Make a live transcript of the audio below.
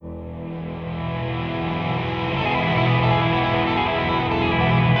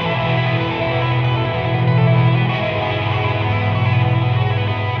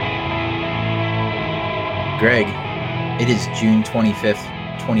Greg, it is June 25th,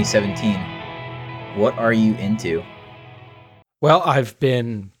 2017. What are you into? Well, I've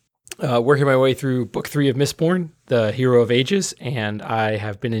been working my way through Book 3 of Mistborn, The Hero of Ages, and I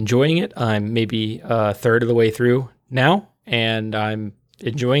have been enjoying it. I'm maybe a third of the way through now, and I'm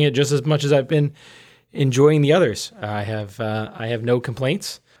enjoying it just as much as I've been enjoying the others. I have no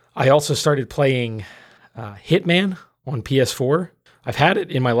complaints. I also started playing Hitman on PS4. I've had it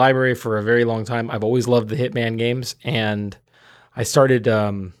in my library for a very long time. I've always loved the Hitman games, and I started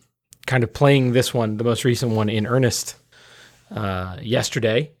kind of playing this one, the most recent one, in earnest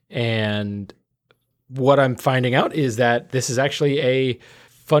yesterday. And what I'm finding out is that this is actually a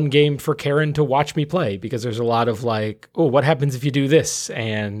fun game for Karen to watch me play, because there's a lot of like, oh, what happens if you do this?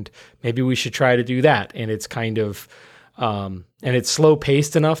 And maybe we should try to do that. And it's kind of, and it's slow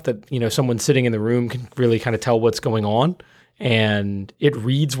paced enough that, someone sitting in the room can really kind of tell what's going on. And it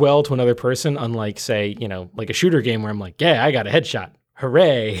reads well to another person, unlike, say, like a shooter game where I'm like, yeah, I got a headshot.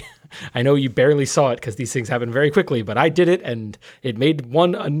 Hooray. I know you barely saw it because these things happen very quickly, but I did it and it made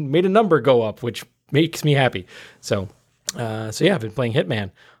a number go up, which makes me happy. So yeah, I've been playing Hitman.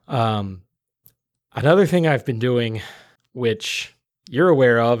 Another thing I've been doing, which you're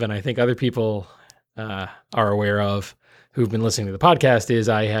aware of, and I think other people are aware of who've been listening to the podcast, is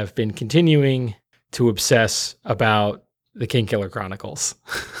I have been continuing to obsess about the Kingkiller Chronicles.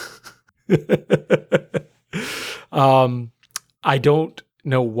 I don't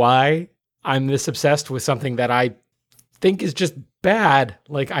know why I'm this obsessed with something that I think is just bad.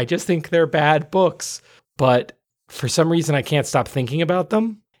 Like, I just think they're bad books, but for some reason I can't stop thinking about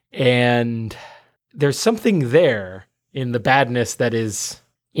them. And there's something there in the badness that is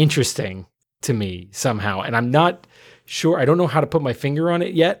interesting to me somehow. And I'm not sure, I don't know how to put my finger on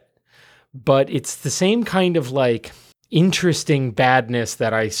it yet, but it's the same kind of like interesting badness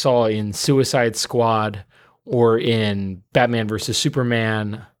that I saw in Suicide Squad or in Batman versus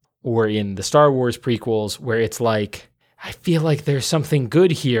Superman or in the Star Wars prequels, where it's like, I feel like there's something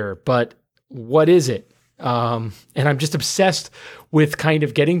good here, but what is it? And I'm just obsessed with kind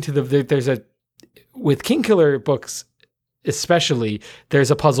of getting to with Kingkiller books especially,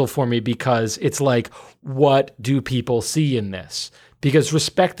 there's a puzzle for me, because it's like, what do people see in this? Because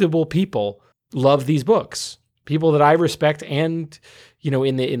respectable people love these books. People that I respect, and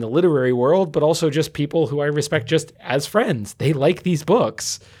in the literary world, but also just people who I respect just as friends. They like these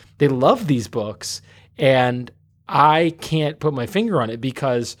books. They love these books. And I can't put my finger on it,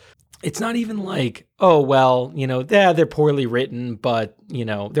 because it's not even like, oh, well, they're poorly written, but,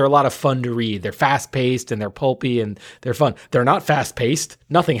 they're a lot of fun to read. They're fast-paced and they're pulpy and they're fun. They're not fast-paced.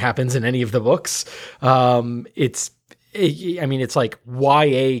 Nothing happens in any of the books. It's like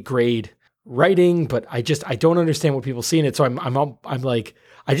YA grade writing, but I don't understand what people see in it. So I'm like,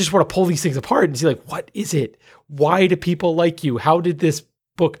 I just want to pull these things apart and see, like, what is it? Why do people like you? How did this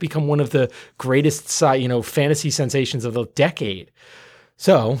book become one of the greatest, fantasy sensations of the decade?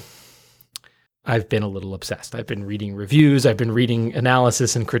 So I've been a little obsessed. I've been reading reviews. I've been reading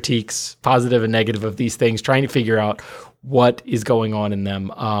analysis and critiques, positive and negative, of these things, trying to figure out what is going on in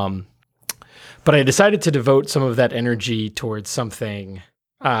them. But I decided to devote some of that energy towards something,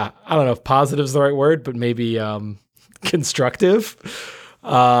 I don't know if positive is the right word, but maybe constructive.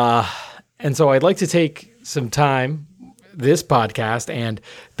 And so I'd like to take some time, this podcast, and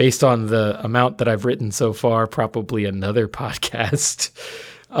based on the amount that I've written so far, probably another podcast,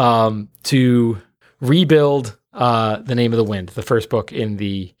 to rebuild The Name of the Wind, the first book in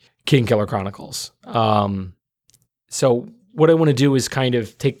the Kingkiller Chronicles. So what I want to do is kind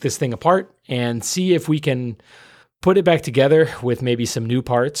of take this thing apart and see if we can put it back together with maybe some new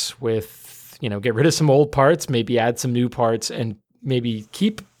parts, with, get rid of some old parts, maybe add some new parts, and maybe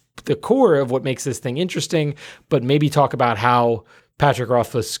keep the core of what makes this thing interesting, but maybe talk about how Patrick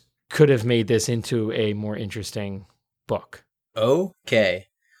Rothfuss could have made this into a more interesting book. Okay.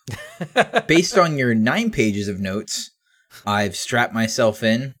 Based on your 9 pages of notes, I've strapped myself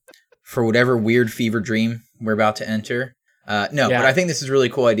in for whatever weird fever dream we're about to enter. But I think this is a really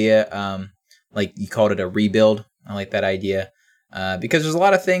cool idea. Like you called it a rebuild. I like that idea, because there's a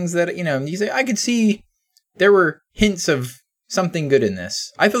lot of things that, you say, I could see there were hints of something good in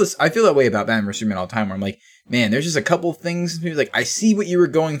this. I feel that way about Batman vs Superman all the time, where I'm like, man, there's just a couple things. Like, I see what you were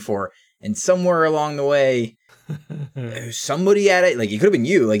going for, and somewhere along the way, there's somebody at it. Like, it could have been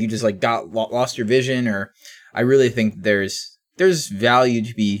you. Like, you just lost your vision. Or I really think there's value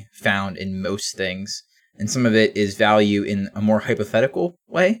to be found in most things, and some of it is value in a more hypothetical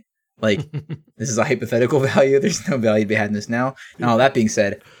way. Like, this is a hypothetical value. There's no value to be had in this now. Now, all that being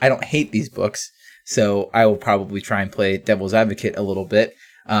said, I don't hate these books, so I will probably try and play devil's advocate a little bit.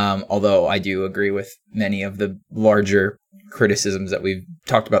 Although I do agree with many of the larger criticisms that we've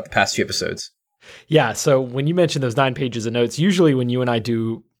talked about the past few episodes. Yeah, so when you mention those 9 pages of notes, usually when you and I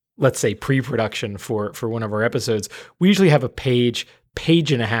do, let's say, pre-production for one of our episodes, we usually have a page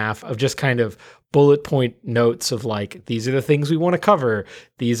and a half of just kind of bullet point notes of like, these are the things we want to cover.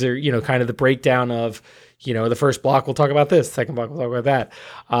 These are, kind of the breakdown of, the first block we'll talk about this, the second block we'll talk about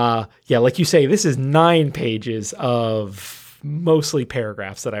that. Yeah, like you say, this is 9 pages of mostly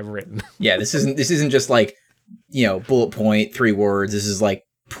paragraphs that I've written. Yeah, this isn't just like, bullet point, 3 words. This is like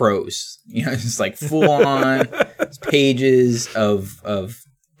prose. It's like full on pages of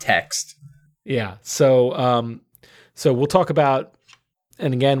text. Yeah. So we'll talk about,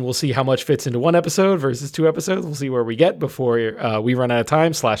 and again, we'll see how much fits into 1 episode versus 2 episodes. We'll see where we get before we run out of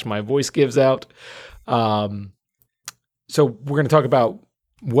time / my voice gives out. So we're going to talk about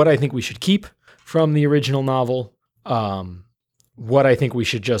what I think we should keep from the original novel, what I think we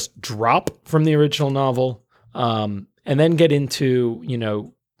should just drop from the original novel, and then get into,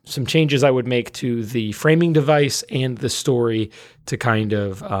 some changes I would make to the framing device and the story to kind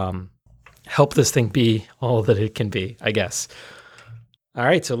of help this thing be all that it can be, I guess. All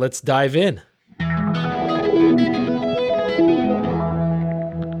right, so let's dive in.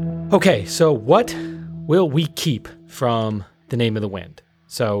 Okay, so what will we keep from The Name of the Wind?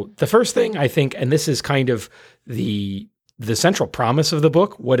 So the first thing I think, and this is kind of the central promise of the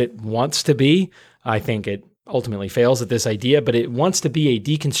book, what it wants to be, I think it ultimately fails at this idea, but it wants to be a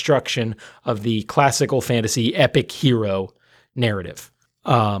deconstruction of the classical fantasy epic hero narrative.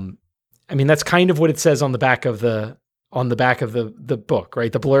 That's kind of what it says on the back of the book,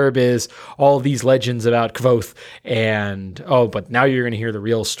 right? The blurb is all these legends about Kvothe, and but now you're going to hear the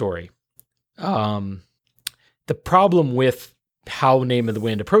real story. The problem with how Name of the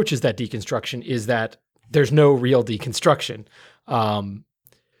Wind approaches that deconstruction is that there's no real deconstruction.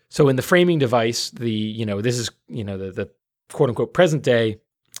 So in the framing device, this is the quote unquote present day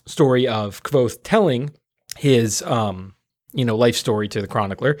story of Kvothe telling his life story to the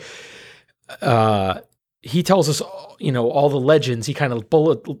chronicler. He tells us, all the legends, he kind of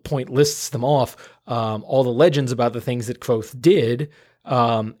bullet point lists them off, all the legends about the things that Kvothe did.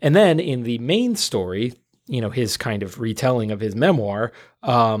 And then in the main story, his kind of retelling of his memoir,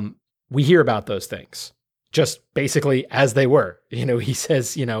 we hear about those things just basically as they were. He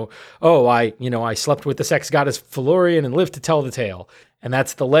says, I slept with the sex goddess Felurian and lived to tell the tale. And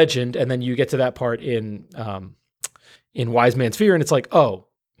that's the legend. And then you get to that part in Wise Man's Fear, and it's like, oh,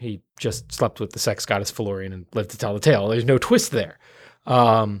 he just slept with the sex goddess Felurian and lived to tell the tale. There's no twist there.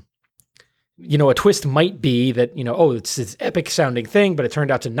 A twist might be that, it's this epic sounding thing, but it turned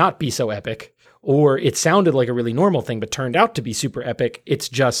out to not be so epic. Or it sounded like a really normal thing, but turned out to be super epic. It's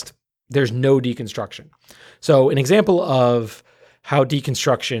just, there's no deconstruction. So an example of how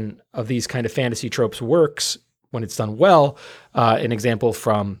deconstruction of these kind of fantasy tropes works when it's done well, an example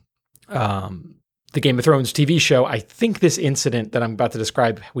from the Game of Thrones TV show. I think this incident that I'm about to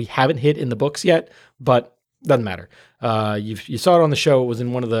describe, we haven't hit in the books yet, but doesn't matter. You saw it on the show. It was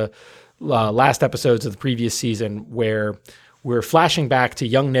in one of the last episodes of the previous season where we're flashing back to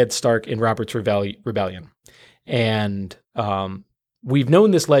young Ned Stark in Robert's Rebellion. And we've known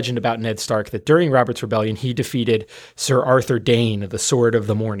this legend about Ned Stark that during Robert's Rebellion, he defeated Sir Arthur Dayne, the Sword of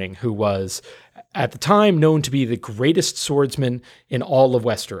the Morning, who was at the time known to be the greatest swordsman in all of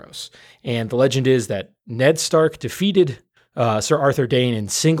Westeros. And the legend is that Ned Stark defeated Sir Arthur Dayne in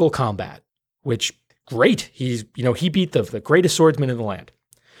single combat, which, great. He beat the greatest swordsman in the land.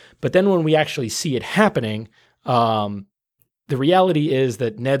 But then when we actually see it happening, the reality is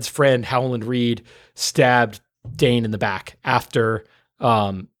that Ned's friend, Howland Reed, stabbed Dayne in the back after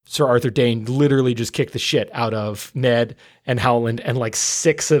Sir Arthur Dayne literally just kicked the shit out of Ned and Howland and like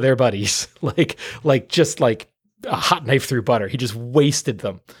 6 of their buddies, just like a hot knife through butter. He just wasted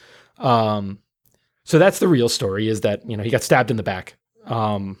them. So that's the real story, is that, he got stabbed in the back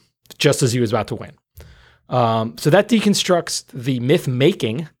just as he was about to win. So that deconstructs the myth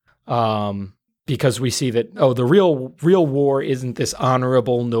making, because we see that, the real war isn't this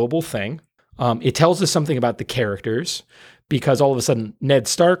honorable, noble thing. It tells us something about the characters, because all of a sudden Ned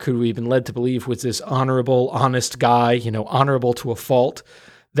Stark, who we've been led to believe was this honorable, honest guy, honorable to a fault,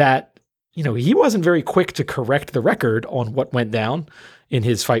 that, he wasn't very quick to correct the record on what went down in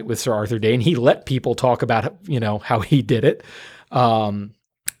his fight with Sir Arthur Dayne. He let people talk about, how he did it. And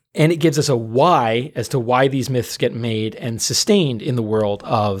it gives us a why as to why these myths get made and sustained in the world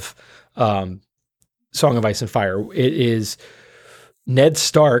of Song of Ice and Fire. It is Ned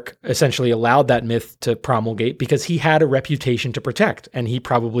Stark essentially allowed that myth to promulgate because he had a reputation to protect, and he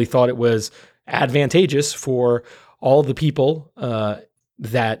probably thought it was advantageous for all the people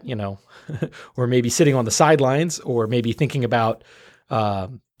that, or maybe sitting on the sidelines, or maybe thinking about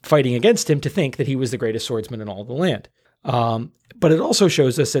fighting against him, to think that he was the greatest swordsman in all the land. But it also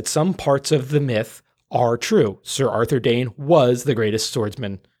shows us that some parts of the myth are true. Sir Arthur Dane was the greatest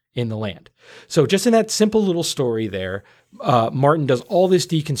swordsman in the land. So just in that simple little story there, Martin does all this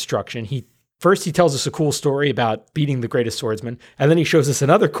deconstruction. First he tells us a cool story about beating the greatest swordsman, and then he shows us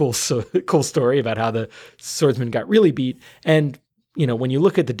another cool story about how the swordsman got really beat. And, when you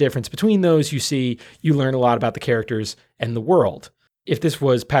look at the difference between those, you learn a lot about the characters and the world. If this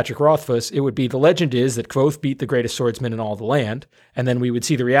was Patrick Rothfuss, it would be, the legend is that Kvothe beat the greatest swordsman in all the land, and then we would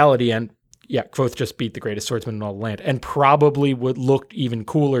see the reality, and yeah, Kvothe just beat the greatest swordsman in all the land, and probably would look even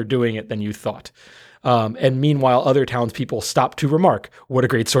cooler doing it than you thought. And meanwhile, other townspeople stopped to remark what a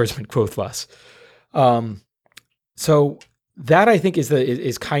great swordsman Kvothe was. So that, I think,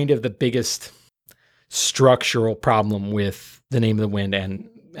 is kind of the biggest structural problem with The Name of the Wind and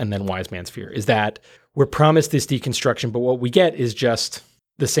then Wise Man's Fear, is that we're promised this deconstruction, but what we get is just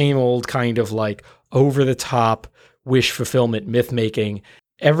the same old kind of like over the top wish fulfillment myth making.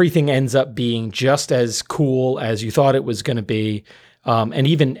 Everything ends up being just as cool as you thought it was going to be. And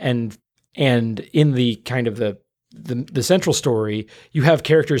in the kind of the central story, you have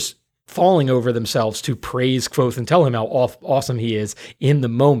characters falling over themselves to praise Kvothe and tell him how awesome he is in the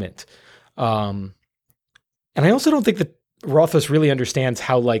moment. And I also don't think that Rothfuss really understands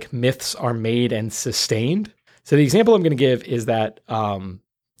how like myths are made and sustained. So the example I'm going to give is that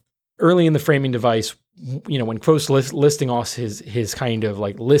early in the framing device, when Kvothe's listing off his kind of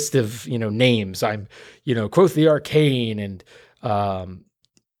like list of, names, I'm, Kvothe the Arcane, and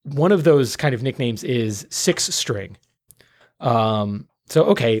one of those kind of nicknames is Six String. So,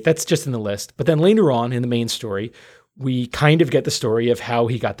 okay, that's just in the list. But then later on in the main story, we kind of get the story of how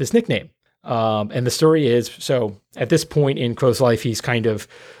he got this nickname. And the story is, so at this point in Kvothe's life, he's kind of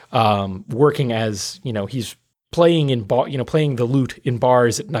working as, he's playing playing the lute in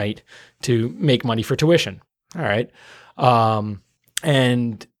bars at night to make money for tuition. All right.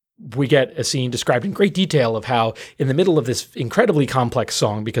 And we get a scene described in great detail of how in the middle of this incredibly complex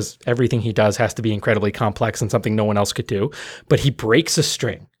song, because everything he does has to be incredibly complex and something no one else could do, but he breaks a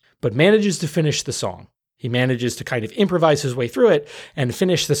string, but manages to finish the song. He manages to kind of improvise his way through it and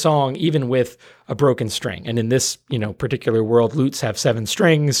finish the song even with a broken string. And in this, particular world, lutes have 7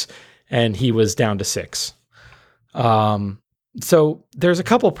 strings, and he was down to 6. So there's a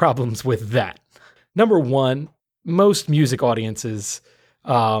couple problems with that. Number one, most music audiences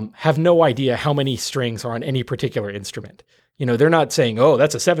have no idea how many strings are on any particular instrument. They're not saying, oh,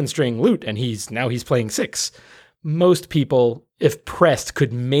 that's a 7-string lute, and he's playing 6. Most people, if pressed,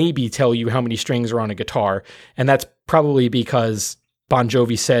 could maybe tell you how many strings are on a guitar. And that's probably because Bon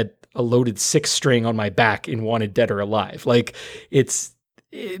Jovi said a loaded 6-string on my back in Wanted Dead or Alive. Like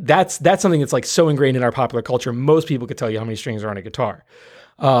that's something that's like so ingrained in our popular culture. Most people could tell you how many strings are on a guitar.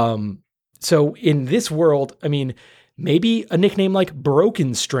 So in this world, I mean, maybe a nickname like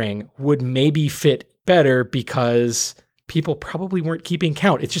Broken String would maybe fit better because people probably weren't keeping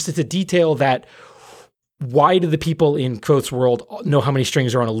count. It's a detail that, why do the people in Kvothe's world know how many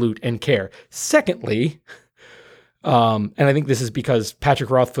strings are on a lute and care? Secondly, and I think this is because Patrick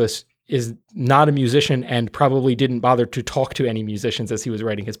Rothfuss is not a musician and probably didn't bother to talk to any musicians as he was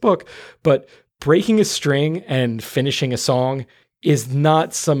writing his book, but breaking a string and finishing a song is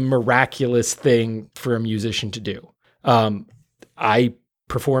not some miraculous thing for a musician to do. I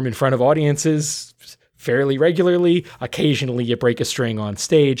perform in front of audiences fairly regularly. Occasionally you break a string on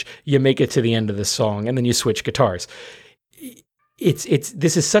stage, you make it to the end of the song, and then you switch guitars. This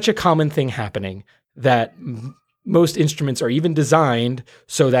is such a common thing happening that most instruments are even designed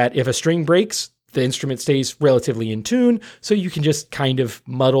so that if a string breaks, the instrument stays relatively in tune, so you can just kind of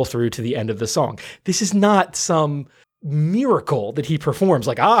muddle through to the end of the song. This is not some miracle that he performs,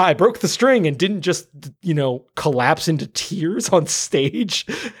 like, I broke the string and didn't just, collapse into tears on stage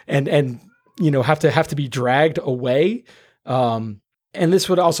and have to be dragged away. And this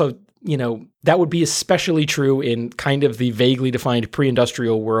would also, that would be especially true in kind of the vaguely defined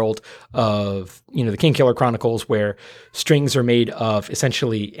pre-industrial world of, the Kingkiller Chronicles, where strings are made of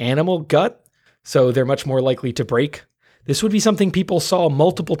essentially animal gut. So they're much more likely to break. This would be something people saw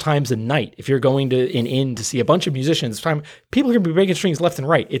multiple times a night. If you're going to an inn to see a bunch of musicians, people are going to be breaking strings left and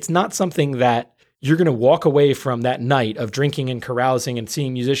right. It's not something that you're going to walk away from that night of drinking and carousing and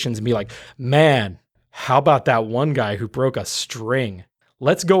seeing musicians and be like, man, how about that one guy who broke a string?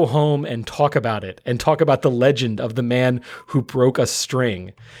 Let's go home and talk about it and talk about the legend of the man who broke a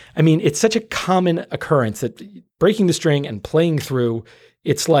string. I mean, it's such a common occurrence that breaking the string and playing through,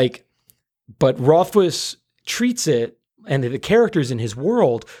 it's like, but Rothfuss treats it and the characters in his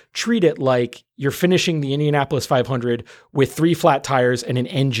world treat it like you're finishing the Indianapolis 500 with 3 flat tires and an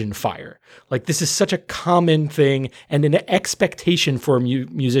engine fire. Like, this is such a common thing and an expectation for a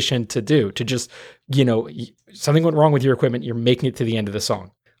musician to do, to just, something went wrong with your equipment, you're making it to the end of the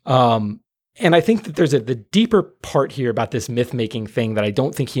song. And I think that there's the deeper part here about this myth-making thing that I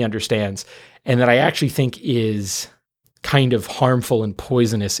don't think he understands, and that I actually think is kind of harmful and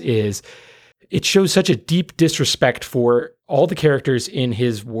poisonous, is it shows such a deep disrespect for all the characters in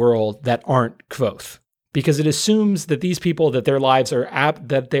his world that aren't Kvothe, because it assumes that these people, that their lives are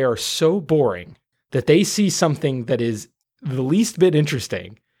that they are so boring that they see something that is the least bit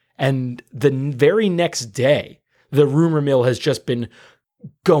interesting, and the very next day, the rumor mill has just been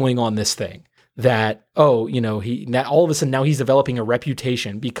going on this thing that, all of a sudden now he's developing a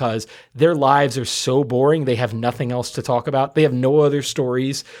reputation because their lives are so boring. They have nothing else to talk about. They have no other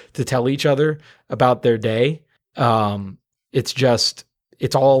stories to tell each other about their day. It's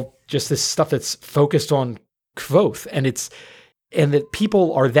all just this stuff that's focused on Kvothe, and that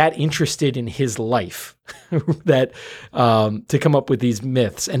people are that interested in his life that, to come up with these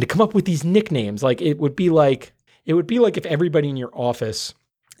myths and to come up with these nicknames. Like, it would be like if everybody in your office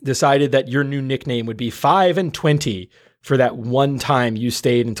decided that your new nickname would be 5 and 20 for that one time you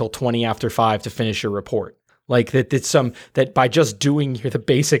stayed until 20 after 5 to finish your report. Like, that by just doing the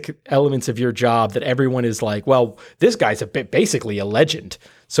basic elements of your job, that everyone is like, well, this guy's basically a legend,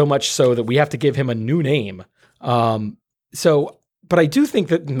 so much so that we have to give him a new name. But I do think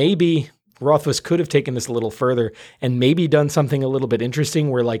that maybe Rothfuss could have taken this a little further and maybe done something a little bit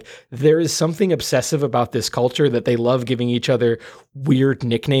interesting where, like, there is something obsessive about this culture that they love giving each other weird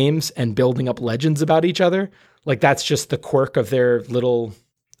nicknames and building up legends about each other. Like, that's just the quirk of the little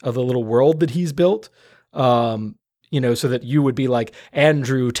world that he's built. So that you would be like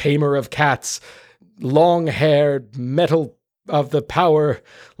Andrew, tamer of cats, long-haired, metal of the power,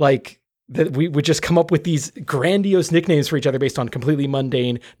 like, that we would just come up with these grandiose nicknames for each other based on completely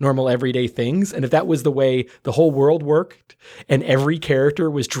mundane, normal, everyday things. And if that was the way the whole world worked, and every character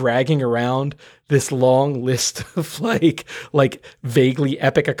was dragging around this long list of like vaguely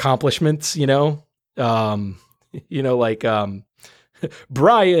epic accomplishments, Brian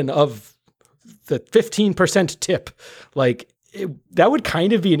of the 15% tip, that would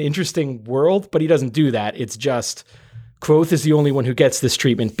kind of be an interesting world, but he doesn't do that. It's just Kvothe is the only one who gets this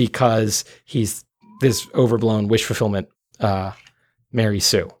treatment because he's this overblown wish fulfillment, Mary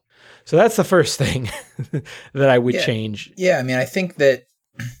Sue. So that's the first thing that I would change. Yeah, I mean, I think that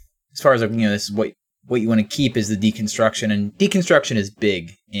as far as, this is what you want to keep is the deconstruction, and deconstruction is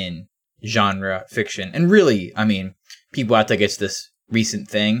big in genre fiction. And really, I mean, people act like it's this recent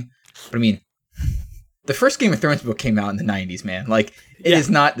thing, but I mean, the first Game of Thrones book came out in the 90s, man. Like, it is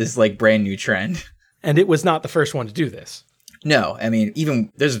not this brand new trend. And it was not the first one to do this. No, I mean,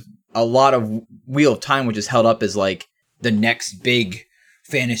 even there's a lot of Wheel of Time, which is held up as like the next big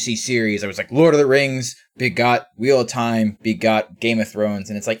fantasy series. I was like, Lord of the Rings, big got Wheel of Time, big got Game of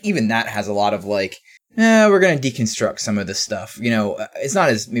Thrones. And it's like, even that has a lot of we're going to deconstruct some of this stuff. It's not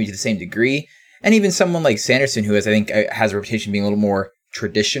as maybe to the same degree. And even someone like Sanderson, who I think has a reputation of being a little more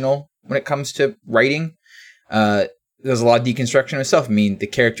traditional when it comes to writing, there's a lot of deconstruction himself. I mean, the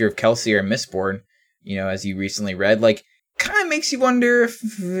character of Kelsier in Mistborn, as you recently read, kind of makes you wonder if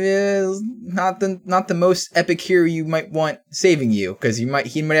not the most epic hero you might want saving you, because he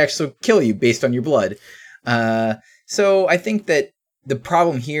might actually kill you based on your blood. So I think that the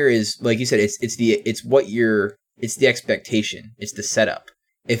problem here is, like you said, it's the expectation, it's the setup.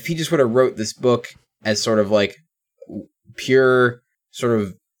 If he just would have wrote this book as sort of like pure sort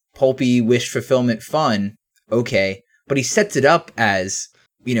of pulpy wish fulfillment fun, okay, but he sets it up as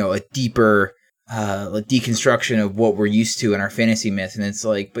a deeper deconstruction of what we're used to in our fantasy myth, and it's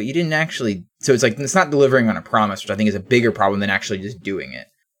like, but you didn't actually. So it's like, it's not delivering on a promise, which I think is a bigger problem than actually just doing it.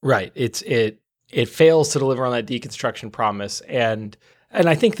 Right. It fails to deliver on that deconstruction promise, and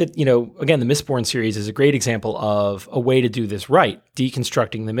I think that again, the Mistborn series is a great example of a way to do this right,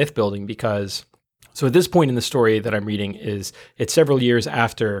 deconstructing the myth building, because so at this point in the story that I'm reading it's several years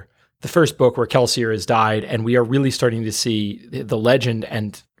after the first book where Kelsier has died, and we are really starting to see the legend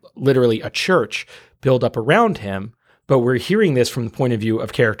and literally a church build up around him, but we're hearing this from the point of view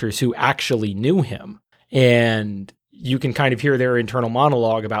of characters who actually knew him. And you can kind of hear their internal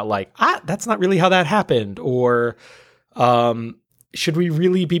monologue about that's not really how that happened. Or should we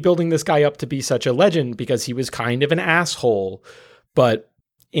really be building this guy up to be such a legend because he was kind of an asshole? But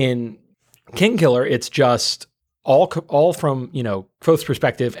in Kingkiller, it's just all from, Kvothe's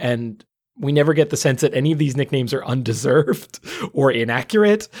perspective, and we never get the sense that any of these nicknames are undeserved or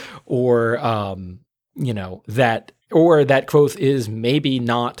inaccurate or, that Kvothe is maybe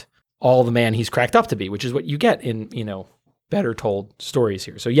not all the man he's cracked up to be, which is what you get in, better told stories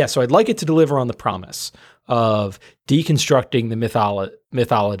here. So so I'd like it to deliver on the promise of deconstructing the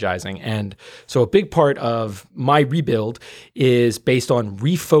mythologizing. And so a big part of my rebuild is based on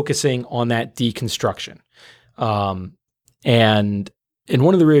refocusing on that deconstruction. And in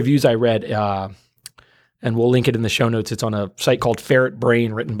one of the reviews I read, and we'll link it in the show notes, it's on a site called Ferret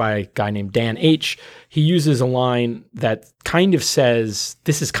Brain, written by a guy named Dan H. He uses a line that kind of says,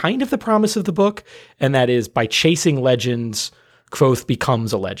 this is kind of the promise of the book, and that is, by chasing legends, Kvothe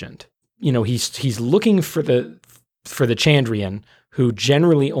becomes a legend. He's looking for the Chandrian, who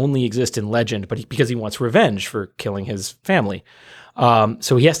generally only exist in legend, but because he wants revenge for killing his family.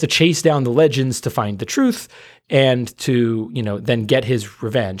 So he has to chase down the legends to find the truth and to, then get his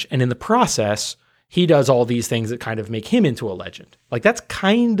revenge. And in the process, he does all these things that kind of make him into a legend. Like, that's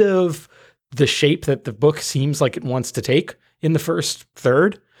kind of the shape that the book seems like it wants to take in the first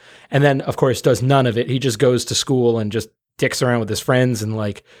third. And then, of course, does none of it. He just goes to school and just dicks around with his friends and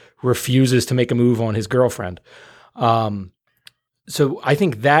refuses to make a move on his girlfriend. So I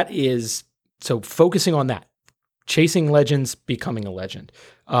think focusing on that, chasing legends, becoming a legend.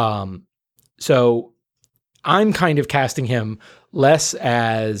 So I'm kind of casting him less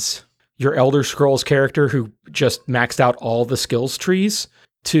as your Elder Scrolls character who just maxed out all the skills trees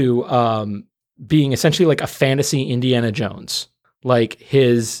to being essentially like a fantasy Indiana Jones. Like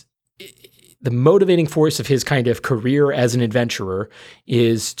the motivating force of his kind of career as an adventurer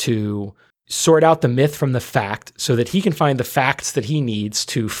is to sort out the myth from the fact so that he can find the facts that he needs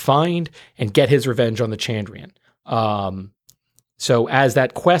to find and get his revenge on the Chandrian. So as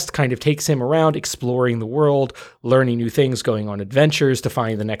that quest kind of takes him around, exploring the world, learning new things, going on adventures to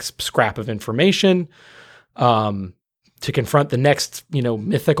find the next scrap of information, to confront the next,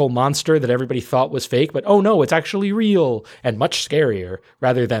 mythical monster that everybody thought was fake, but oh no, it's actually real and much scarier,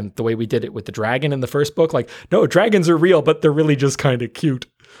 rather than the way we did it with the dragon in the first book. Like, no, dragons are real, but they're really just kind of cute.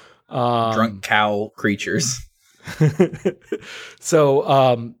 Drunk cow creatures.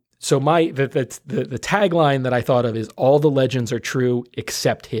 So the tagline that I thought of is, all the legends are true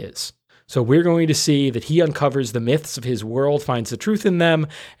except his. So we're going to see that he uncovers the myths of his world, finds the truth in them,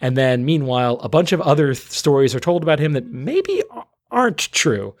 and then meanwhile, a bunch of other stories are told about him that maybe aren't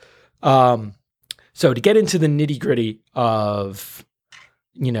true. So to get into the nitty-gritty of,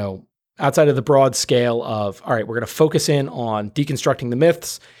 outside of the broad scale of, all right, we're going to focus in on deconstructing the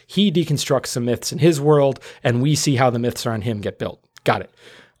myths. He deconstructs some myths in his world, and we see how the myths around him get built. Got it.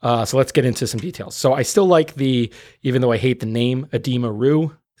 So let's get into some details. So I still like even though I hate the name, Edema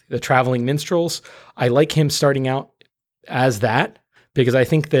Ruh, the traveling minstrels, I like him starting out as that, because I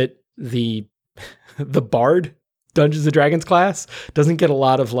think that the Bard Dungeons & Dragons class doesn't get a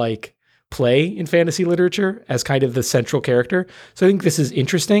lot of play in fantasy literature as kind of the central character. So I think this is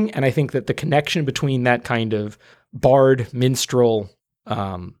interesting, and I think that the connection between that kind of Bard minstrel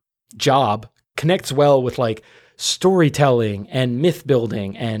job connects well with storytelling and myth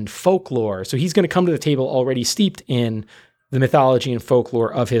building and folklore. So he's going to come to the table already steeped in the mythology and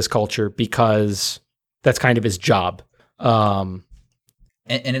folklore of his culture, because that's kind of his job. And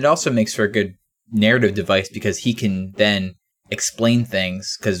it also makes for a good narrative device, because he can then explain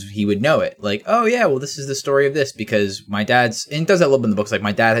things because he would know it. Like, oh yeah, well, this is the story of this because my dad's, and it does that a little bit in the books. Like,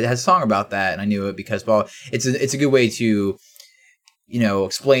 my dad has a song about that, and I knew it because, well, it's a good way to,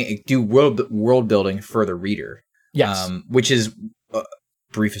 do world building for the reader. Yes. Which is,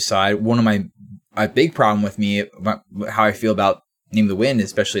 brief aside, one of my big problem with me, about how I feel about Name of the Wind,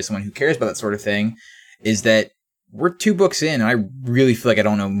 especially as someone who cares about that sort of thing, is that we're 2 books in, and I really feel like I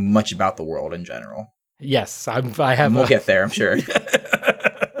don't know much about the world in general. Yes, I have. We'll get there, I'm sure.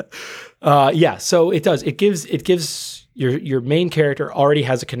 Yeah, so it does. It gives your main character already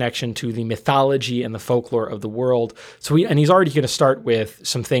has a connection to the mythology and the folklore of the world. So he's already going to start with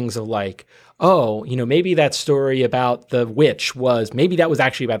some things of maybe that story about the witch maybe that was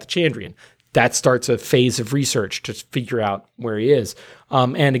actually about the Chandrian. That starts a phase of research to figure out where he is.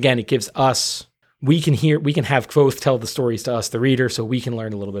 And again, it gives us, we can have Kvothe tell the stories to us, the reader, so we can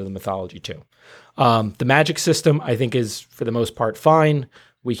learn a little bit of the mythology too. The magic system, I think, is for the most part fine.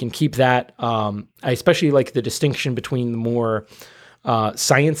 We can keep that. I especially like the distinction between the more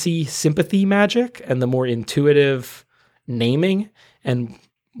science-y sympathy magic and the more intuitive naming. And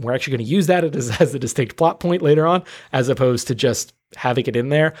we're actually going to use that as a distinct plot point later on, as opposed to just having it in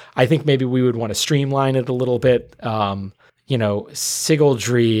there. I think maybe we would want to streamline it a little bit.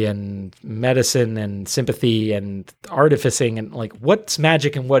 Sigildry and medicine and sympathy and artificing and what's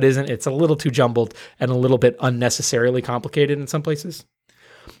magic and what isn't. It's a little too jumbled and a little bit unnecessarily complicated in some places.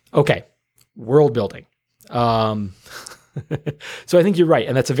 Okay, world building. So I think you're right.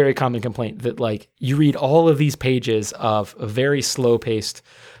 And that's a very common complaint that like you read all of these pages of a very slow paced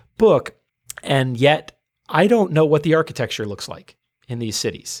book. And yet I don't know what the architecture looks like in these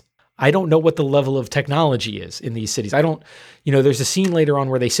cities. I don't know what the level of technology is in these cities. I don't, there's a scene later on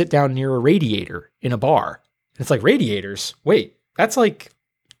where they sit down near a radiator in a bar. And it's like radiators. Wait, that's like,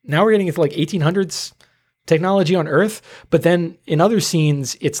 now we're getting into like 1800s technology on Earth. But then in other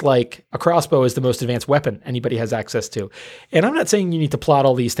scenes, it's like a crossbow is the most advanced weapon anybody has access to. And I'm not saying you need to plot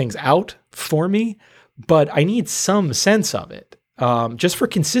all these things out for me, but I need some sense of it, just for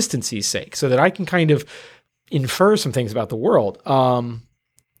consistency's sake, so that I can kind of infer some things about the world.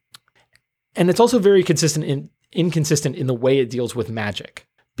 And it's also very inconsistent in the way it deals with magic,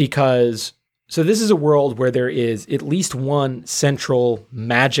 because so this is a world where there is at least one central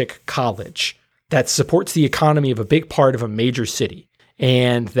magic college that supports the economy of a big part of a major city,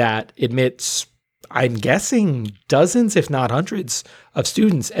 and that admits, I'm guessing, dozens, if not hundreds, of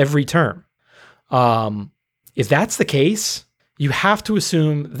students every term. If that's the case, you have to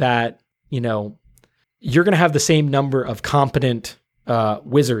assume that, you're going to have the same number of competent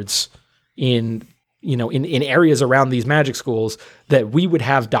wizards in areas around these magic schools that we would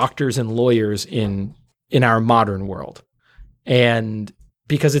have doctors and lawyers in our modern world. And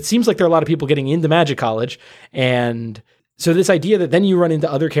because it seems like there are a lot of people getting into Magic College. And so this idea that then you run into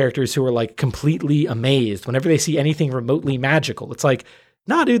other characters who are like completely amazed whenever they see anything remotely magical. It's like,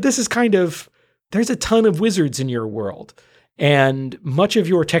 nah, dude, this is there's a ton of wizards in your world. And much of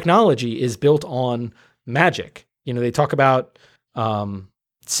your technology is built on magic. They talk about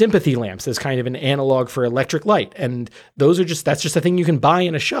sympathy lamps as kind of an analog for electric light. And that's just a thing you can buy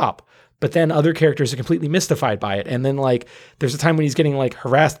in a shop. But then other characters are completely mystified by it. And then like, there's a time when he's getting like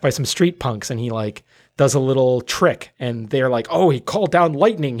harassed by some street punks and he like does a little trick and they're like, oh, he called down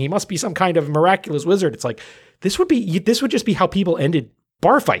lightning. He must be some kind of miraculous wizard. It's like, this would just be how people ended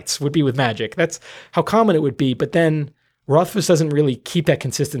bar fights, would be with magic. That's how common it would be. But then Rothfuss doesn't really keep that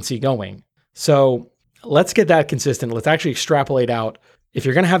consistency going. So let's get that consistent. Let's actually extrapolate out. If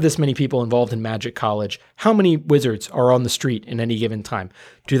you're going to have this many people involved in Magic College, how many wizards are on the street in any given time?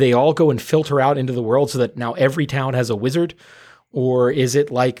 Do they all go and filter out into the world so that now every town has a wizard? Or is it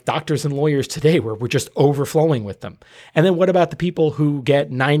like doctors and lawyers today where we're just overflowing with them? And then what about the people who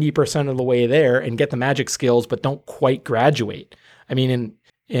get 90% of the way there and get the magic skills but don't quite graduate? I mean,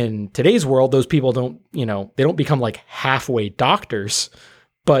 in today's world, those people don't become like halfway doctors,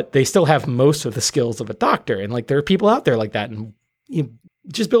 but they still have most of the skills of a doctor. And like there are people out there like that. And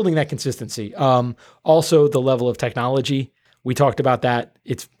just building that consistency. Also, the level of technology, we talked about that.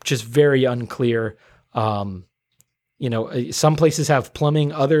 It's just very unclear. Some places have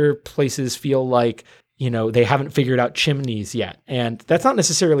plumbing. Other places feel like, they haven't figured out chimneys yet. And that's not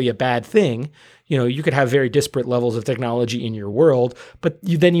necessarily a bad thing. You could have very disparate levels of technology in your world, but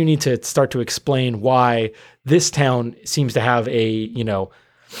you need to start to explain why this town seems to have a,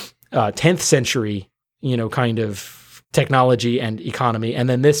 10th century, kind of technology and economy. And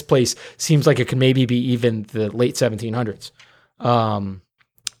then this place seems like it could maybe be even the late 1700s.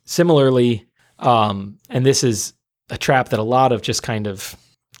 Similarly, and this is a trap that a lot of just kind of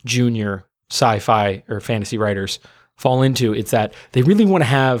junior sci-fi or fantasy writers fall into, it's that they really want to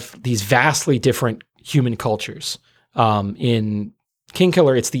have these vastly different human cultures. In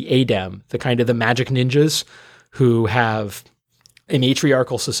Kingkiller, it's the Adem, the kind of the magic ninjas who have a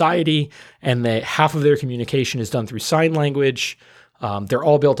matriarchal society, and half of their communication is done through sign language. They're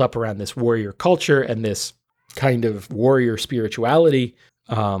all built up around this warrior culture and this kind of warrior spirituality.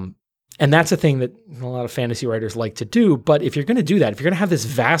 And that's a thing that a lot of fantasy writers like to do. But if you're going to do that, if you're going to have this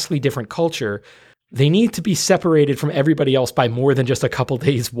vastly different culture, they need to be separated from everybody else by more than just a couple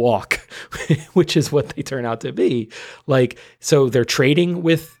days walk, which is what they turn out to be. Like, so they're trading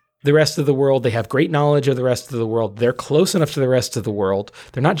with the rest of the world. They have great knowledge of the rest of the world. They're close enough to the rest of the world.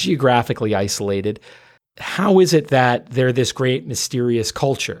 They're not geographically isolated. How is it that they're this great mysterious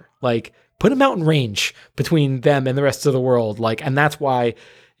culture? Like, put a mountain range between them and the rest of the world. Like, and that's why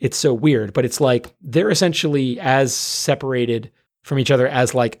it's so weird. But it's like they're essentially as separated from each other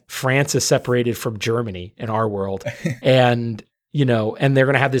as like France is separated from Germany in our world. And and they're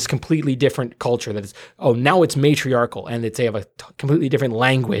going to have this completely different culture that is, now it's matriarchal, and they have a completely different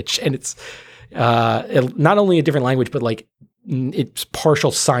language, and it's not only a different language, but like it's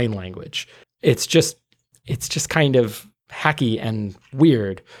partial sign language. It's just kind of hacky and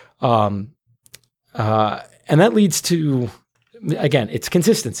weird. And that leads to, again, it's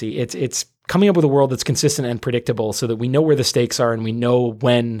consistency. It's coming up with a world that's consistent and predictable so that we know where the stakes are and we know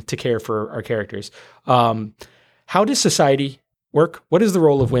when to care for our characters. How does society work? What is the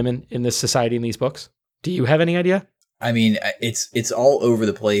role of women in this society in these books? Do you have any idea? I mean, it's all over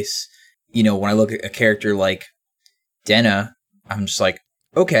the place. You know, when I look at a character like Denna, I'm just like,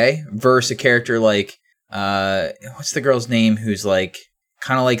 okay, versus a character like, what's the girl's name who's like,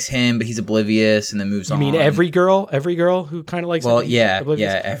 kind of likes him, but he's oblivious and then moves on. You mean every girl who kind of likes him? Well, yeah,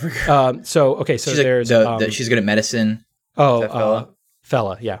 every girl. So she's there's... she's good at medicine.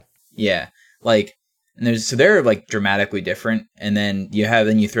 Fella, yeah. Yeah, like, and they're like dramatically different, and then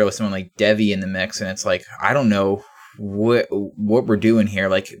you throw someone like Devi in the mix, and it's like, I don't know what we're doing here.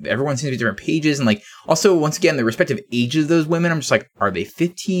 Like, everyone seems to be different pages, and like, also, once again, the respective ages of those women, I'm just like, are they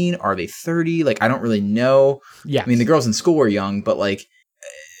 15? Are they 30? Like, I don't really know. Yeah. I mean, the girls in school are young, but like,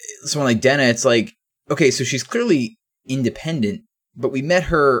 someone like Denna, it's like, okay, so she's clearly independent, but we met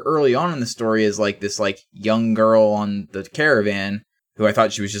her early on in the story as like this like young girl on the caravan who I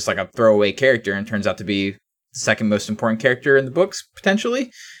thought she was just like a throwaway character, and turns out to be the second most important character in the books,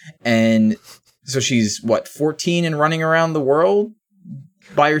 potentially. And so she's, 14 and running around the world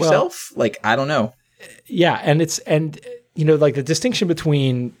by herself? Well, like, I don't know. Yeah, and like the distinction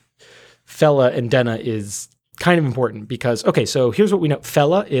between Fella and Denna is kind of important because, okay, so here's what we know.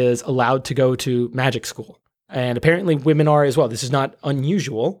 Fella is allowed to go to magic school, and apparently women are as well. This is not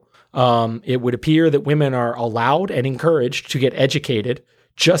unusual. It would appear that women are allowed and encouraged to get educated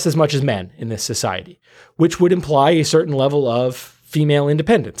just as much as men in this society, which would imply a certain level of female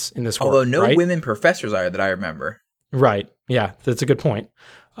independence in this world. Although no right? women professors are that I remember. Right. Yeah, that's a good point.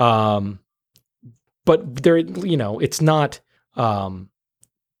 But there, it's not,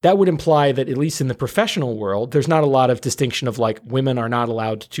 that would imply that at least in the professional world, there's not a lot of distinction of like women are not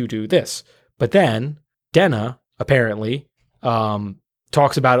allowed to do this. But then Denna apparently,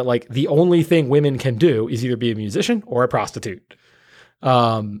 talks about it like the only thing women can do is either be a musician or a prostitute.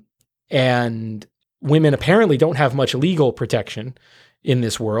 And women apparently don't have much legal protection in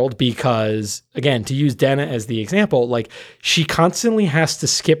this world because, again, to use Denna as the example, like she constantly has to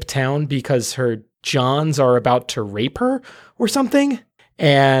skip town because her Johns are about to rape her or something.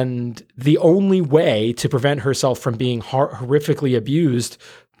 And the only way to prevent herself from being horrifically abused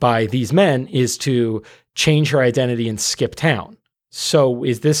by these men is to change her identity and skip town. So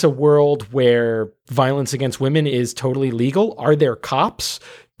is this a world where violence against women is totally legal? Are there cops?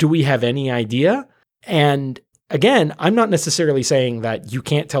 Do we have any idea? And again, I'm not necessarily saying that you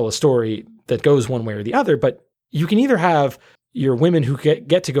can't tell a story that goes one way or the other, but you can either have your women who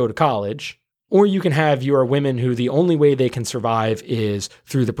get to go to college, or you can have your women who the only way they can survive is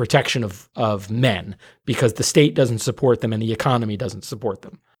through the protection of men because the state doesn't support them and the economy doesn't support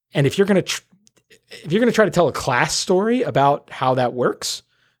them. And if you're going to try to tell a class story about how that works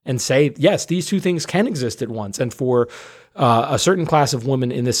and say, yes, these two things can exist at once. And for a certain class of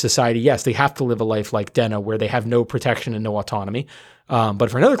women in this society, yes, they have to live a life like Denna where they have no protection and no autonomy.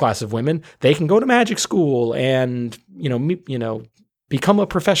 But for another class of women, they can go to magic school and, become a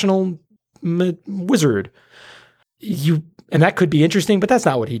professional wizard. And that could be interesting, but that's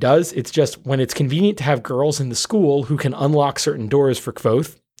not what he does. It's just when it's convenient to have girls in the school who can unlock certain doors for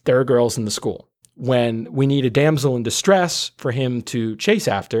Kvothe, there are girls in the school. When we need a damsel in distress for him to chase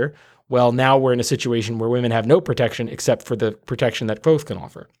after, well, now we're in a situation where women have no protection except for the protection that Kvothe can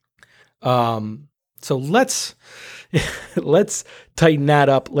offer. So let's tighten that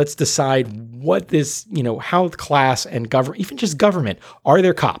up. Let's decide what this, how class and government, even just government, are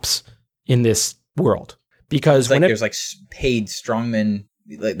there cops in this world? Because there's like paid strongmen,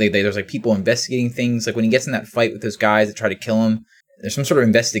 there's like people investigating things. Like when he gets in that fight with those guys that try to kill him, there's some sort of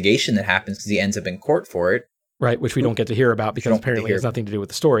investigation that happens because he ends up in court for it. Right, which we don't get to hear about because apparently it has nothing to do with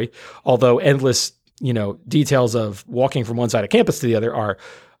the story. Although endless, details of walking from one side of campus to the other are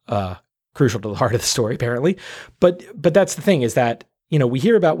crucial to the heart of the story, apparently. But that's the thing is that, we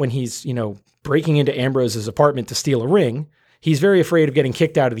hear about when he's, breaking into Ambrose's apartment to steal a ring, he's very afraid of getting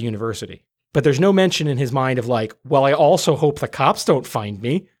kicked out of the university. But there's no mention in his mind of like, well, I also hope the cops don't find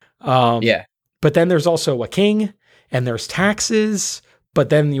me. Yeah. But then there's also a king and there's taxes, but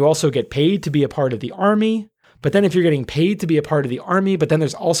then you also get paid to be a part of the army. But then if you're getting paid to be a part of the army, but then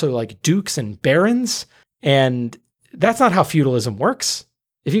there's also like dukes and barons, and that's not how feudalism works.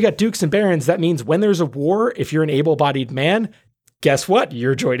 If you got dukes and barons, that means when there's a war, if you're an able-bodied man, guess what?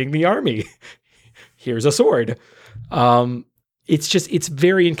 You're joining the army. Here's a sword. It's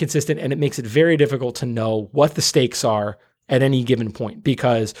very inconsistent, and it makes it very difficult to know what the stakes are at any given point,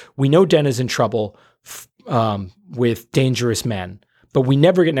 because we know Denna's in trouble with dangerous men, but we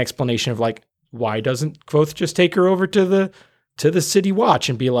never get an explanation of like, why doesn't Kvothe just take her over to the city watch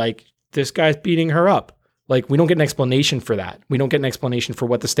and be like, this guy's beating her up? Like, we don't get an explanation for that. We don't get an explanation for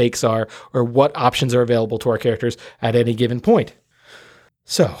what the stakes are or what options are available to our characters at any given point.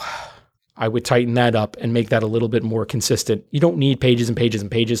 So I would tighten that up and make that a little bit more consistent. You don't need pages and pages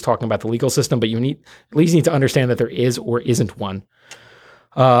and pages talking about the legal system, but you at least need to understand that there is or isn't one.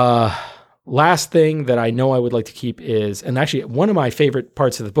 Last thing that I know I would like to keep is, and actually one of my favorite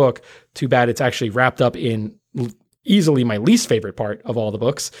parts of the book, too bad it's actually wrapped up in easily my least favorite part of all the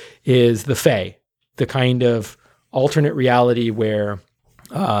books, is the Fae, the kind of alternate reality where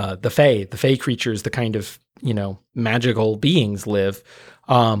the Fae creatures, the kind of, magical beings live,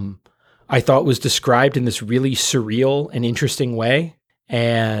 I thought was described in this really surreal and interesting way.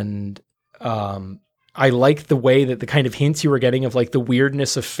 And I liked the way that the kind of hints you were getting of like the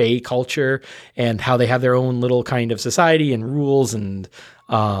weirdness of Fae culture and how they have their own little kind of society and rules, and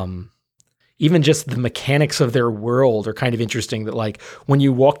even just the mechanics of their world are kind of interesting, that like when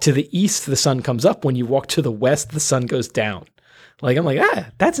you walk to the east, the sun comes up. When you walk to the west, the sun goes down. Like, I'm like,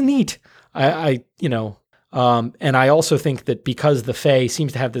 that's neat. And I also think that because the Fae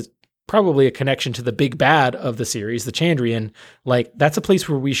seems to have this probably a connection to the big bad of the series, the Chandrian, like that's a place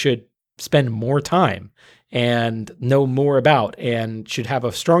where we should spend more time and know more about, and should have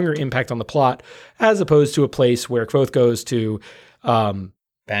a stronger impact on the plot, as opposed to a place where Kvothe goes to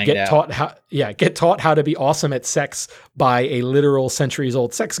get taught how to be awesome at sex by a literal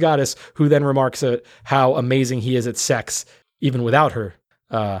centuries-old sex goddess, who then remarks at how amazing he is at sex even without her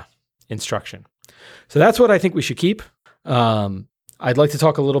instruction. So that's what I think we should keep. I'd like to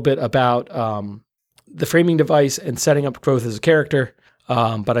talk a little bit about the framing device and setting up Kvothe as a character.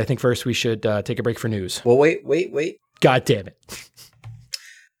 But I think first we should take a break for news. Well, wait. God damn it.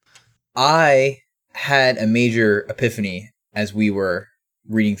 I had a major epiphany as we were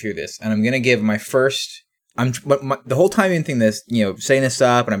reading through this, and I'm going to give my first... the whole time I'm thinking this, setting this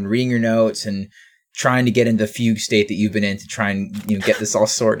up, and I'm reading your notes and trying to get into the fugue state that you've been in to try and get this all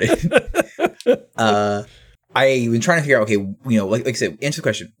sorted. I've been trying to figure out, okay, like I said, answer the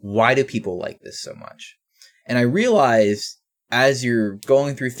question, why do people like this so much? And I realized, as you're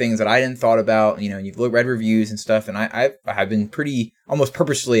going through things that I hadn't thought about, and you've read reviews and stuff, and I've been pretty almost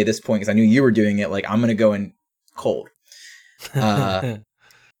purposefully at this point, because I knew you were doing it, like I'm going to go in cold.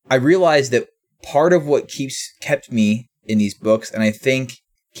 I realized that part of what kept me in these books, and I think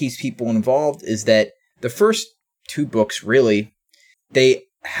keeps people involved, is that the first two books, really, they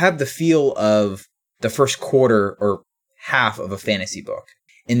have the feel of the first quarter or half of a fantasy book,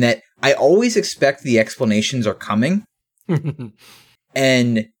 in that I always expect the explanations are coming.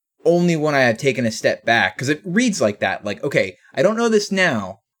 And only when I have taken a step back, because it reads like that, like, okay, I don't know this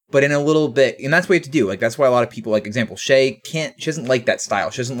now, but in a little bit, and that's what you have to do. Like, that's why a lot of people, like, example, she doesn't like that style.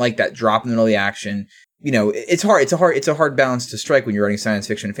 She doesn't like that drop in the middle of the action. It's hard. It's a hard balance to strike when you're writing science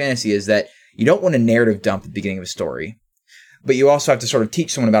fiction and fantasy, is that you don't want a narrative dump at the beginning of a story, but you also have to sort of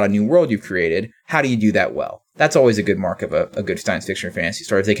teach someone about a new world you've created. How do you do that well? That's always a good mark of a good science fiction or fantasy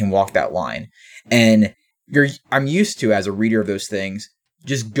story, if they can walk that line. And I'm used to, as a reader of those things,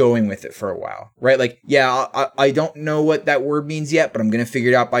 just going with it for a while, right? Like, yeah, I don't know what that word means yet, but I'm going to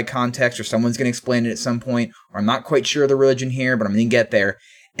figure it out by context, or someone's going to explain it at some point, or I'm not quite sure of the religion here, but I'm going to get there.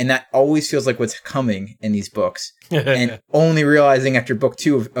 And that always feels like what's coming in these books. And only realizing after book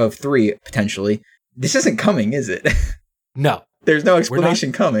 2 of 3, potentially, this isn't coming, is it? No. There's no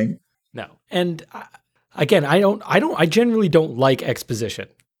explanation coming. No. And again, I generally don't like exposition.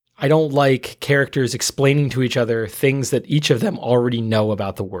 I don't like characters explaining to each other things that each of them already know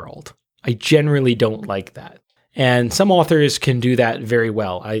about the world. I generally don't like that. And some authors can do that very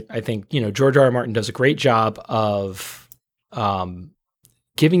well. I think, George R.R. Martin does a great job of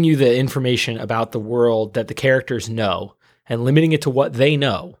giving you the information about the world that the characters know and limiting it to what they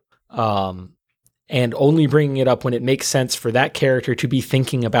know, and only bringing it up when it makes sense for that character to be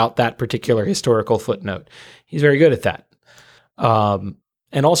thinking about that particular historical footnote. He's very good at that.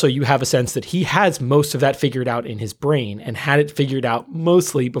 And also you have a sense that he has most of that figured out in his brain, and had it figured out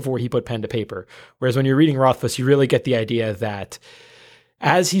mostly before he put pen to paper. Whereas when you're reading Rothfuss, you really get the idea that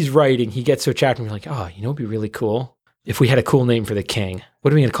as he's writing, he gets to a chapter and you're like, oh, it'd be really cool if we had a cool name for the king.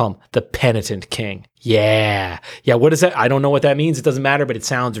 What are we going to call him? The Penitent King. Yeah. What is that? I don't know what that means. It doesn't matter, but it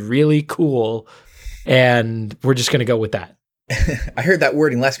sounds really cool. And we're just going to go with that. I heard that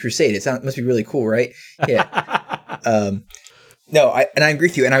word in Last Crusade. It must be really cool, right? Yeah. No, I agree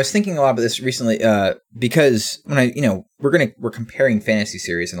with you. And I was thinking a lot about this recently, because when we're comparing fantasy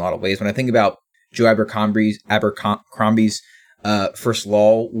series in a lot of ways. When I think about Joe Abercrombie's First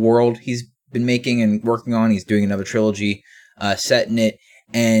Law world he's been making and working on, he's doing another trilogy set in it.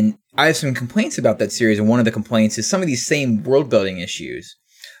 And I have some complaints about that series. And one of the complaints is some of these same world building issues.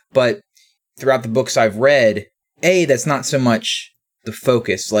 But throughout the books I've read, that's not so much the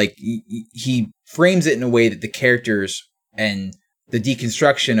focus. Like, he frames it in a way that the characters and the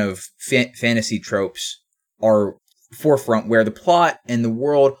deconstruction of fantasy tropes are forefront, where the plot and the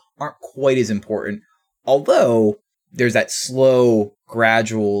world aren't quite as important. Although there's that slow,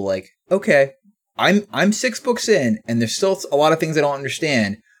 gradual, like, okay, I'm 6 books in, and there's still a lot of things I don't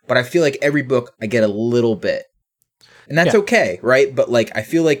understand, but I feel like every book I get a little bit. And that's okay, right? But like, I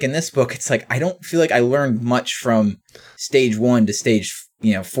feel like in this book, it's like, I don't feel like I learned much from stage 1 to stage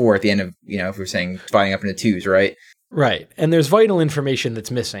 4 at the end of, if we're saying dividing up into twos, right? Right. And there's vital information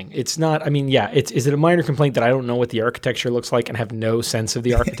that's missing. It's not, is it a minor complaint that I don't know what the architecture looks like and have no sense of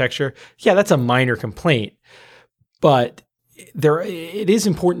the architecture? Yeah, that's a minor complaint. But it is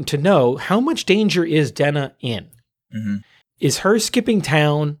important to know, how much danger is Denna in? Mm-hmm. Is her skipping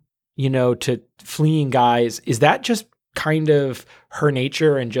town, to fleeing guys, is that just kind of her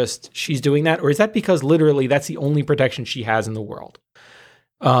nature and just she's doing that? Or is that because literally that's the only protection she has in the world?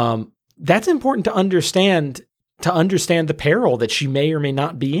 That's important to understand the peril that she may or may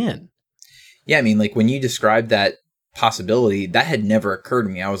not be in. Yeah, I mean, like when you described that possibility, that had never occurred to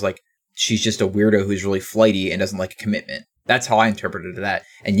me. I was like, she's just a weirdo who's really flighty and doesn't like a commitment. That's how I interpreted that.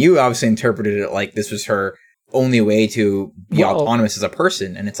 And you obviously interpreted it like this was her only way to be autonomous as a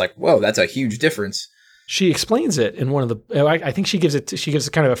person. And it's like, whoa, that's a huge difference. She explains it in one of the, I think she gives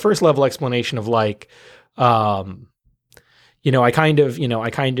kind of a first level explanation of like, I kind of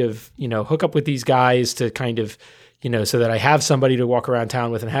hook up with these guys to kind of, so that I have somebody to walk around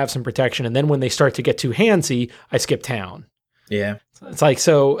town with and have some protection. And then when they start to get too handsy, I skip town. Yeah. It's like,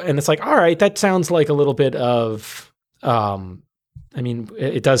 and it's like, all right, that sounds like a little bit of,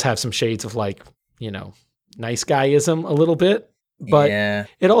 it does have some shades of like, nice guyism a little bit, but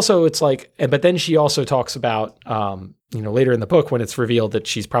but then she also talks about, later in the book when it's revealed that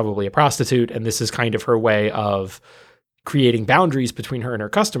she's probably a prostitute and this is kind of her way of creating boundaries between her and her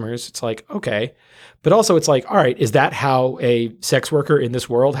customers. It's like, okay. But also it's like, all right, is that how a sex worker in this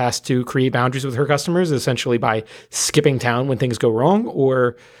world has to create boundaries with her customers, essentially by skipping town when things go wrong,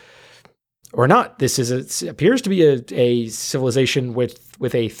 or not? It appears to be a civilization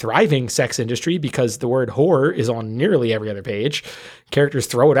with a thriving sex industry, because the word whore is on nearly every other page. Characters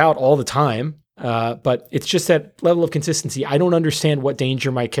throw it out all the time. But it's just that level of consistency. I don't understand what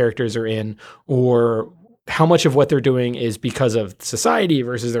danger my characters are in, or how much of what they're doing is because of society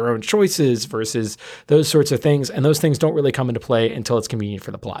versus their own choices versus those sorts of things. And those things don't really come into play until it's convenient for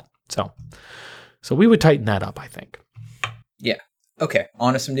the plot. So we would tighten that up, I think. Yeah. Okay.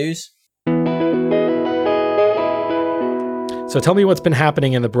 On to some news. So tell me what's been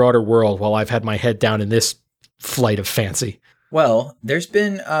happening in the broader world while I've had my head down in this flight of fancy. Well, there's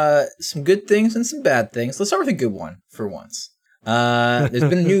been some good things and some bad things. Let's start with a good one for once. There's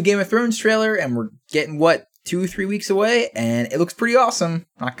been a new Game of Thrones trailer, and we're getting 2-3 weeks away, and it looks pretty awesome.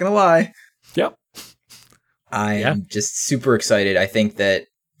 Not gonna lie. Yep. I am just super excited. I think that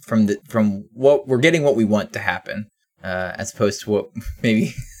from what we're getting, what we want to happen, as opposed to what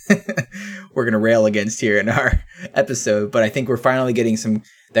maybe we're gonna rail against here in our episode. But I think we're finally getting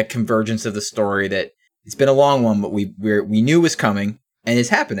that convergence of the story that it's been a long one, but we knew was coming and it's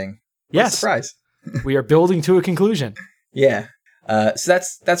happening. Yes, surprise. We are building to a conclusion. Yeah. So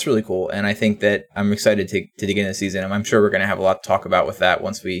that's really cool. And I think that I'm excited to dig into the season. And I'm sure we're going to have a lot to talk about with that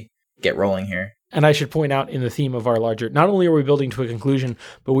once we get rolling here. And I should point out, in the theme of our larger, not only are we building to a conclusion,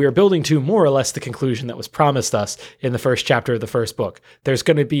 but we are building to more or less the conclusion that was promised us in the first chapter of the first book. There's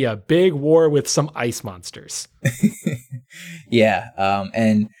going to be a big war with some ice monsters. Yeah.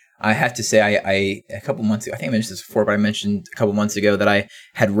 And I have to say, I a couple months ago, I think I mentioned this before, but I mentioned a couple months ago that I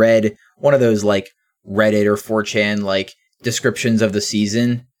had read one of those like Reddit or 4chan like descriptions of the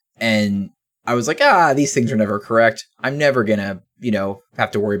season, and I was like, these things are never correct. I'm never gonna,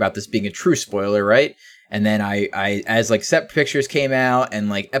 have to worry about this being a true spoiler, right? And then I as like set pictures came out and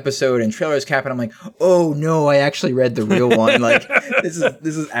like episode and trailers happened, I'm like, oh no, I actually read the real one. Like this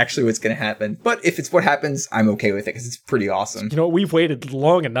is actually what's gonna happen. But if it's what happens, I'm okay with it because it's pretty awesome. We've waited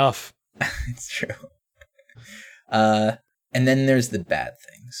long enough. It's true. And then there's the bad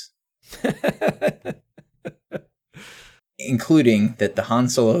things. Including that the Han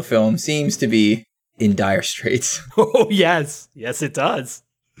Solo film seems to be in dire straits. Oh, yes. Yes, it does.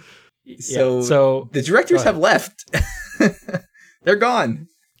 So the directors have left. They're gone.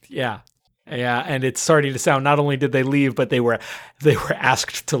 Yeah. Yeah, and it's starting to sound, not only did they leave, but they were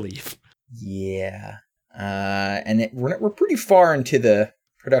asked to leave. Yeah. And we're pretty far into the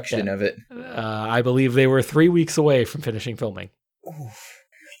production of it. I believe they were 3 weeks away from finishing filming. Oof.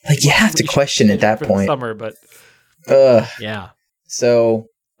 Like, you have to question at that point. Summer, but yeah. So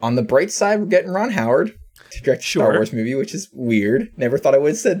on the bright side, we're getting Ron Howard to direct a Star Wars movie, which is weird. Never thought I would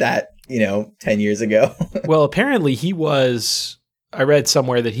have said that, 10 years ago. Well, apparently he was read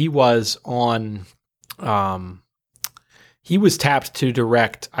somewhere that he was on, he was tapped to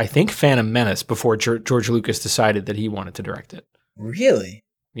direct, I think, Phantom Menace before George Lucas decided that he wanted to direct it. Really?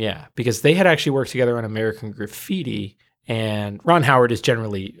 Yeah, because they had actually worked together on American Graffiti, and Ron Howard is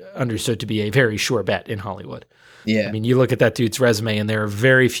generally understood to be a very sure bet in Hollywood. Yeah. I mean, you look at that dude's resume, and there are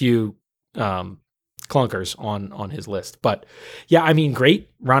very few clunkers on his list. But yeah, I mean, great.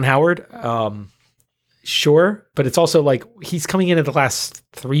 Ron Howard, sure. But it's also like he's coming in at the last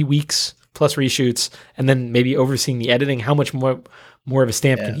 3 weeks plus reshoots, and then maybe overseeing the editing. How much more of a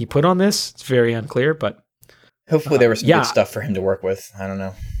stamp can he put on this? It's very unclear, but hopefully there was some good stuff for him to work with. I don't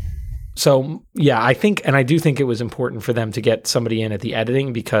know. So yeah, I do think it was important for them to get somebody in at the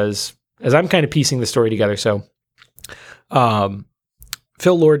editing, because as I'm kind of piecing the story together, so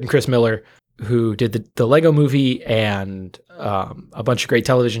Phil Lord and Chris Miller, who did the Lego Movie and a bunch of great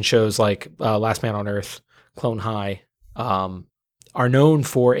television shows like Last Man on Earth, Clone High, are known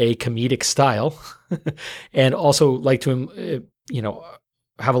for a comedic style and also like to,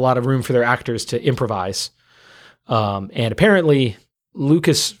 have a lot of room for their actors to improvise. And apparently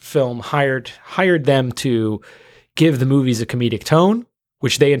Lucasfilm hired them to give the movies a comedic tone,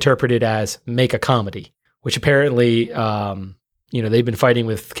 which they interpreted as make a comedy, which apparently, they've been fighting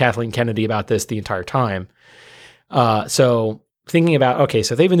with Kathleen Kennedy about this the entire time. So thinking about,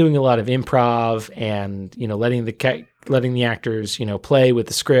 so they've been doing a lot of improv and, letting the actors, play with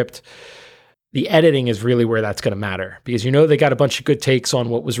the script. The editing is really where that's going to matter, because, they got a bunch of good takes on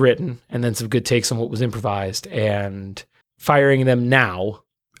what was written and then some good takes on what was improvised, and firing them now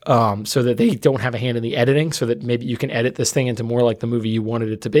so that they don't have a hand in the editing, so that maybe you can edit this thing into more like the movie you wanted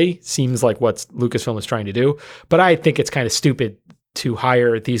it to be, seems like what Lucasfilm is trying to do. But I think it's kind of stupid to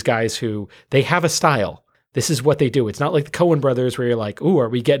hire these guys who, they have a style. This is what they do. It's not like the Coen brothers where you're like, ooh, are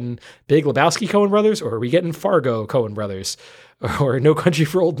we getting Big Lebowski Coen brothers, or are we getting Fargo Coen brothers, or No Country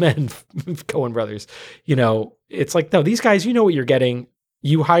for Old Men Coen brothers? It's like, no, these guys, what you're getting.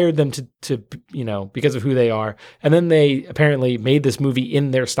 You hired them to because of who they are. And then they apparently made this movie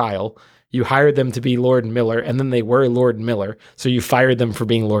in their style. You hired them to be Lord and Miller, and then they were Lord and Miller. So you fired them for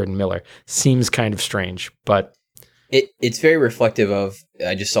being Lord and Miller. Seems kind of strange, but it's very reflective of,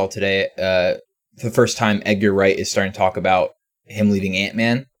 I just saw today, for the first time Edgar Wright is starting to talk about him leaving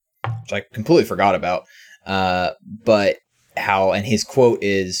Ant-Man, which I completely forgot about. But how, and his quote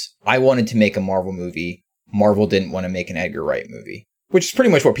is, I wanted to make a Marvel movie. Marvel didn't want to make an Edgar Wright movie. Which is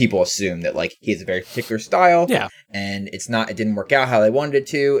pretty much what people assume, that like he has a very particular style, and it didn't work out how they wanted it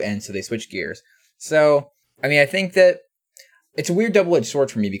to, and so they switched gears. So, I mean, I think that it's a weird double-edged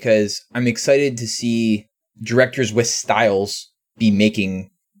sword for me, because I'm excited to see directors with styles be making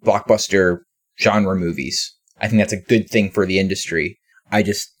blockbuster genre movies. I think that's a good thing for the industry. I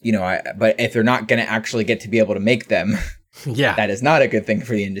just, but if they're not going to actually get to be able to make them, that is not a good thing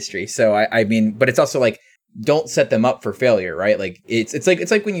for the industry. So I mean, but it's also like, don't set them up for failure, right? Like it's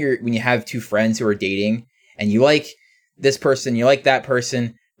like when you have two friends who are dating and you like this person, you like that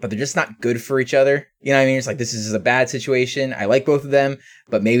person, but they're just not good for each other. You know what I mean? It's like, this is a bad situation. I like both of them,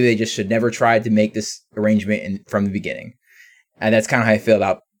 but maybe they just should never try to make this arrangement from the beginning. And that's kind of how I feel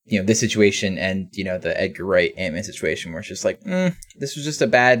about, this situation and, the Edgar Wright Ant-Man situation, where it's just like, this was just a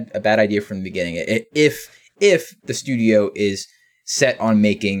bad idea from the beginning. If the studio is set on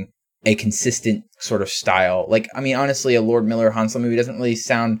making a consistent sort of style. Like, I mean, honestly, a Lord Miller Han Solo movie doesn't really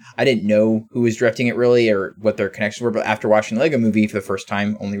sound, I didn't know who was directing it really or what their connections were, but after watching the Lego Movie for the first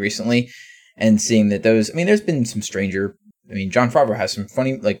time only recently and seeing that there's been some Jon Favreau has some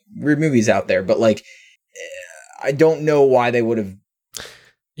funny, like, weird movies out there, but like, I don't know why they would have.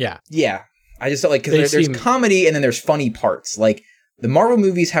 Yeah. I just felt like, because there's comedy and then there's funny parts. Like, the Marvel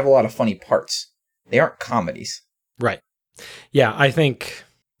movies have a lot of funny parts. They aren't comedies. Right. Yeah,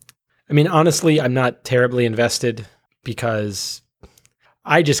 I mean, honestly, I'm not terribly invested, because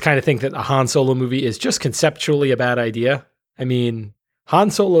I just kind of think that a Han Solo movie is just conceptually a bad idea. I mean,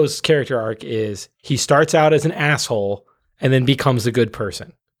 Han Solo's character arc is he starts out as an asshole and then becomes a good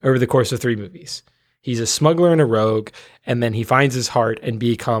person over the course of 3 movies. He's a smuggler and a rogue, and then he finds his heart and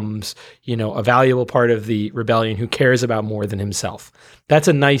becomes, a valuable part of the rebellion who cares about more than himself. That's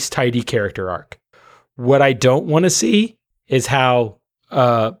a nice, tidy character arc. What I don't want to see is how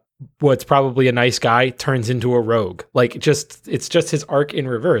what's probably a nice guy turns into a rogue. Like, it's just his arc in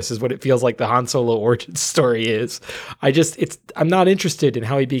reverse is what it feels like the Han Solo origin story is. I'm not interested in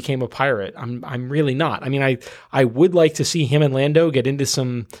how he became a pirate. I'm really not. I mean, I would like to see him and Lando get into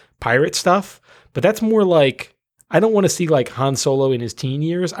some pirate stuff, but that's more like, I don't want to see like Han Solo in his teen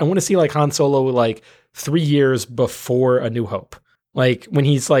years. I want to see like Han Solo like 3 years before A New Hope. Like when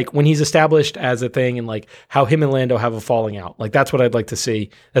he's established as a thing, and like how him and Lando have a falling out. Like that's what I'd like to see.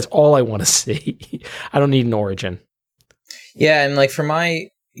 That's all I want to see. I don't need an origin. Yeah, and like for my,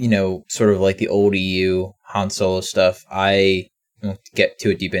 sort of like the old EU Han Solo stuff, I won't get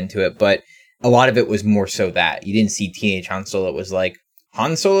too deep into it, but a lot of it was more so that you didn't see teenage Han Solo. It was like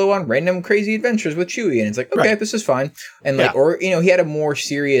Han Solo on random crazy adventures with Chewie, and it's like, okay, this is fine. And like, or he had a more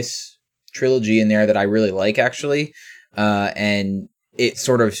serious trilogy in there that I really like actually. And it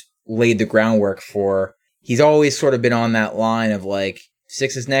sort of laid the groundwork for, he's always sort of been on that line of like,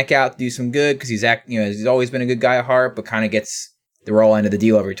 sticks his neck out, do some good, because he's always been a good guy at heart, but kind of gets the raw end of the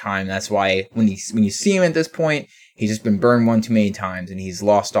deal every time. That's why when you see him at this point, he's just been burned one too many times, and he's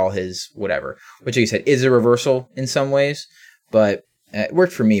lost all his whatever, which like you said is a reversal in some ways, but it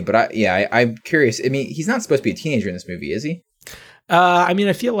worked for me. But I'm curious. I mean, he's not supposed to be a teenager in this movie, is he? I mean,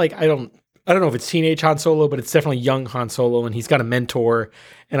 I feel like I don't know if it's teenage Han Solo, but it's definitely young Han Solo, and he's got a mentor.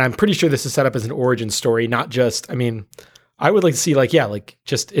 And I'm pretty sure this is set up as an origin story, not just, I mean, I would like to see like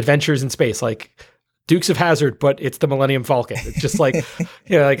just adventures in space, like Dukes of Hazzard, but it's the Millennium Falcon. It's just like,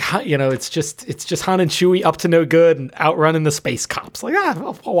 it's just Han and Chewie up to no good and outrunning the space cops. Like,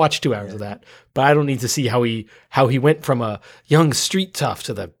 I'll watch 2 hours of that, but I don't need to see how he went from a young street tough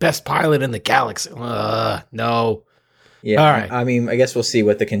to the best pilot in the galaxy. No. Yeah. All right. I mean, I guess we'll see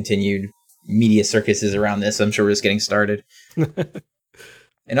what the continued media circus is around this. I'm sure we're just getting started.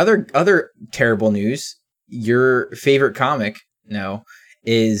 And other terrible news, your favorite comic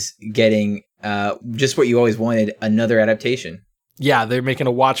is getting just what you always wanted, another adaptation. Yeah, they're making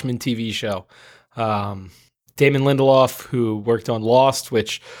a Watchmen TV show. Damon Lindelof, who worked on Lost,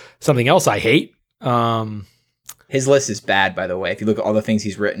 which something else I hate. His list is bad, by the way. If you look at all the things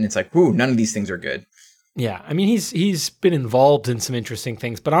he's written, it's like, none of these things are good. Yeah, I mean, he's been involved in some interesting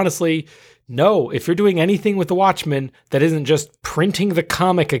things, but honestly, no, if you're doing anything with the Watchmen that isn't just printing the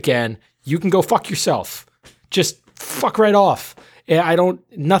comic again, you can go fuck yourself. Just fuck right off.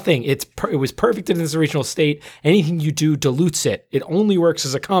 Nothing. It was perfect in its original state. Anything you do dilutes it. It only works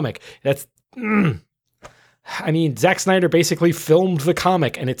as a comic. I mean, Zack Snyder basically filmed the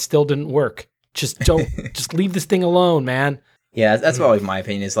comic and it still didn't work. Just just leave this thing alone, man. Yeah, that's always my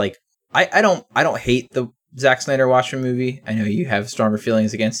opinion is like, I don't hate the Zack Snyder Watchmen movie. I know you have stronger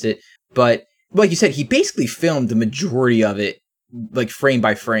feelings against it, but like you said, he basically filmed the majority of it like frame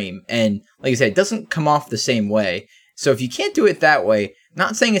by frame. And like you said, it doesn't come off the same way. So if you can't do it that way,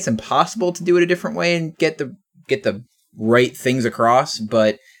 not saying it's impossible to do it a different way and get the right things across,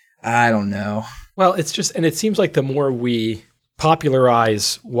 but I don't know. Well, it's just, and it seems like the more we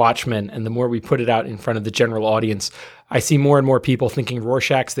popularize Watchmen and the more we put it out in front of the general audience, I see more and more people thinking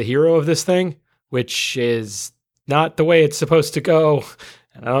Rorschach's the hero of this thing, which is not the way it's supposed to go.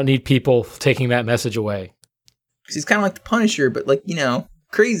 And I don't need people taking that message away. Because he's kind of like the Punisher, but like,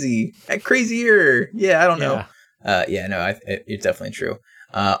 crazier. Yeah, I don't know. It's definitely true.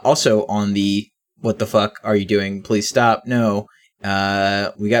 Also on the, what the fuck are you doing? Please stop. No.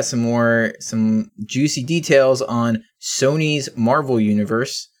 We got some juicy details on Sony's Marvel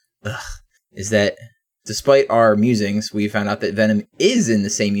universe. Is that despite our musings, we found out that Venom is in the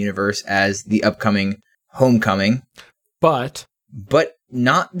same universe as the upcoming Homecoming. But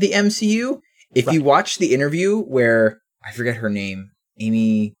not the MCU. If you watch the interview where, I forget her name,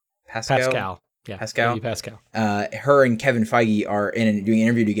 Amy Pascal. Yeah, Pascal. Amy Pascal. Her and Kevin Feige are doing an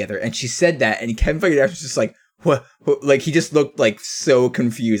interview together, and she said that, and Kevin Feige was just like, what? Like he just looked like so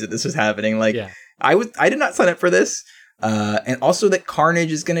confused that this was happening. Like I did not sign up for this. And also that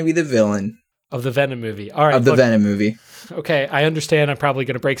Carnage is going to be the villain of the Venom movie. All right, of the Venom movie. Okay, I understand. I'm probably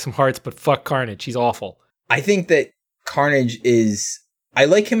going to break some hearts, but fuck Carnage. He's awful. I think that Carnage is. I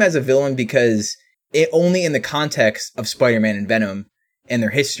like him as a villain because it only in the context of Spider-Man and Venom and their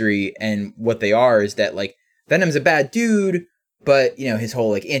history and what they are is that like Venom's a bad dude, but his whole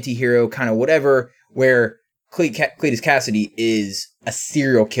like anti-hero kind of whatever. Where Cletus Cassidy is a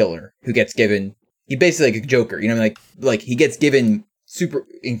serial killer who gets given. He's basically like a Joker, like he gets given super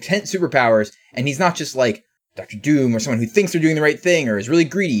intense superpowers, and he's not just like Dr. Doom or someone who thinks they're doing the right thing or is really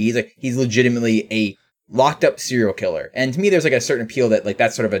greedy. He's legitimately a locked up serial killer. And to me, there's like a certain appeal that like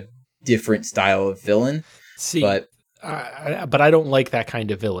that's sort of a different style of villain. See, but I don't like that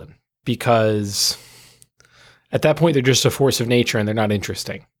kind of villain because at that point they're just a force of nature and they're not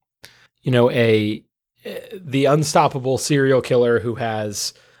interesting. The unstoppable serial killer who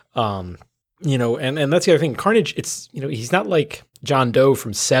has, and that's the other thing. Carnage, it's he's not like John Doe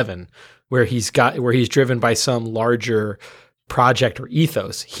from Seven, where he's driven by some larger project or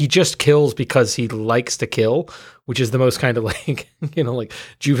ethos. He just kills because he likes to kill, which is the most kind of like, like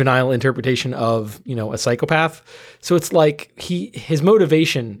juvenile interpretation of, a psychopath. So it's like his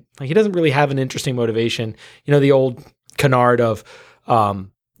motivation, like he doesn't really have an interesting motivation. The old canard of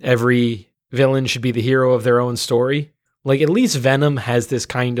every villain should be the hero of their own story. Like at least Venom has this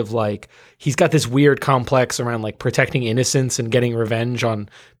kind of like, he's got this weird complex around like protecting innocence and getting revenge on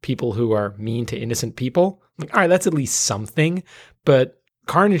people who are mean to innocent people. Like, all right, that's at least something. But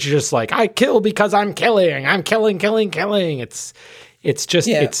Carnage is just like, I kill because I'm killing. I'm killing. It's just,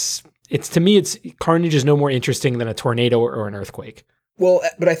 it's to me, Carnage is no more interesting than a tornado or an earthquake. Well,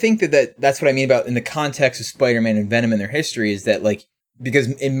 but I think that's what I mean about in the context of Spider-Man and Venom and their history is that like,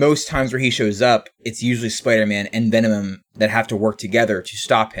 because in most times where he shows up, it's usually Spider-Man and Venom that have to work together to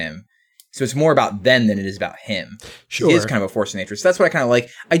stop him. So it's more about them than it is about him. Sure. He is kind of a force of nature. So that's what I kind of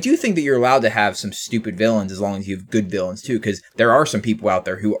like. I do think that you're allowed to have some stupid villains as long as you have good villains too, because there are some people out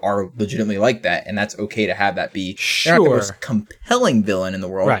there who are legitimately like that, and that's okay to have that be. Sure. They're not the most compelling villain in the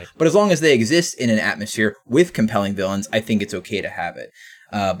world, right. But as long as they exist in an atmosphere with compelling villains, I think it's okay to have it.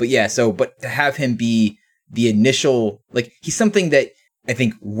 But to have him be the initial, like, he's something that I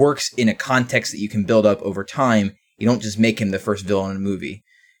think works in a context that you can build up over time. You don't just make him the first villain in a movie.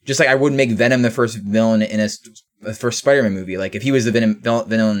 Just like I wouldn't make Venom the first villain in a first Spider-Man movie. Like if he was the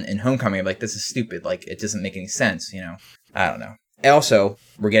villain in Homecoming, I'm like, this is stupid. Like it doesn't make any sense, I don't know. Also,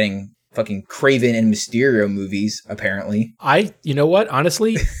 we're getting fucking Kraven and Mysterio movies, apparently. You know what?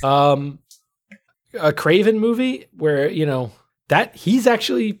 Honestly, a Kraven movie where, that he's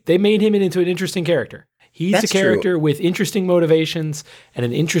actually, they made him into an interesting character. He's a character with interesting motivations and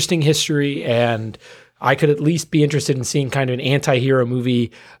an interesting history, and I could at least be interested in seeing kind of an anti-hero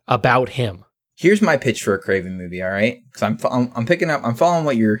movie about him. Here's my pitch for a Kraven movie, all right? Because I'm following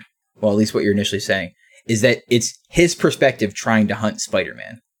what at least what you're initially saying, is that it's his perspective trying to hunt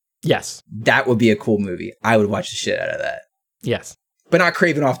Spider-Man. Yes. That would be a cool movie. I would watch the shit out of that. Yes. But not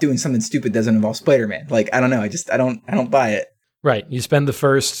Kraven off doing something stupid that doesn't involve Spider-Man. Like, I don't know. I don't buy it. Right. You spend the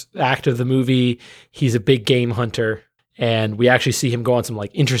first act of the movie, he's a big game hunter, and we actually see him go on some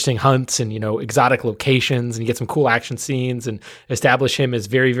like interesting hunts and, exotic locations, and you get some cool action scenes and establish him as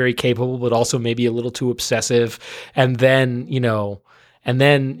very, very capable, but also maybe a little too obsessive. And then,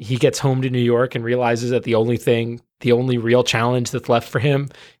 he gets home to New York and realizes that the only real challenge that's left for him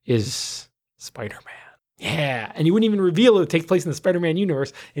is Spider-Man. Yeah, and you wouldn't even reveal it takes place in the Spider-Man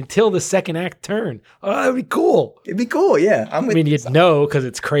universe until the second act turn. Oh, that'd be cool. It'd be cool, yeah. You'd know because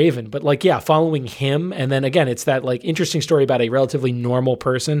it's Kraven, but following him, and then again, it's that like interesting story about a relatively normal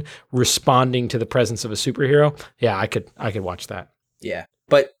person responding to the presence of a superhero. Yeah, I could watch that. Yeah,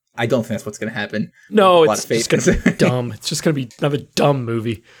 but I don't think that's what's going to happen. No, it's just going to be dumb. It's just going to be another dumb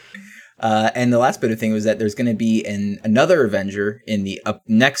movie. And the last bit of thing was that there's going to be another Avenger in the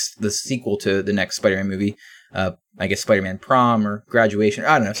sequel to the next Spider-Man movie. I guess Spider-Man Prom or Graduation.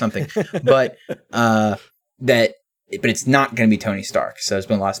 I don't know, something. but it's not going to be Tony Stark. So there's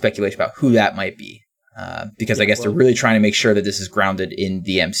been a lot of speculation about who that might be. Because I guess they're really trying to make sure that this is grounded in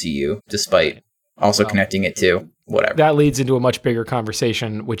the MCU, despite also connecting it to whatever. That leads into a much bigger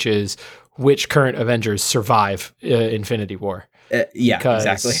conversation, which is which current Avengers survive Infinity War. Because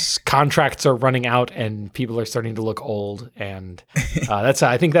exactly. Contracts are running out and people are starting to look old, and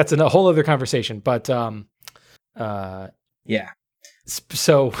I think that's a whole other conversation. But yeah.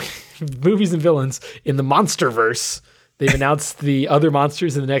 So, movies and villains in the MonsterVerse. They've announced the other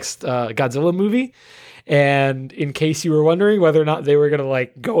monsters in the next Godzilla movie. And in case you were wondering whether or not they were going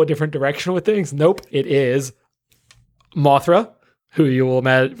to go a different direction with things, nope, it is Mothra, who you will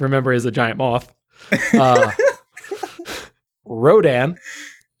remember is a giant moth. Rodan,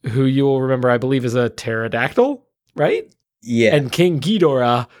 who you will remember, I believe, is a pterodactyl, right? Yeah. And King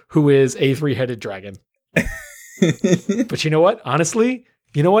Ghidorah, who is a 3-headed dragon. But you know what? Honestly,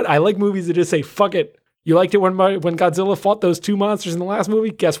 I like movies that just say, fuck it. You liked it when Godzilla fought those two monsters in the last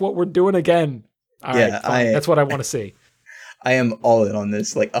movie? Guess what? We're doing again. All right, that's what I want to see. I am all in on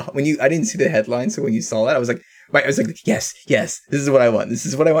this. Like I didn't see the headline, so when you saw that, I was like, yes, this is what I want. This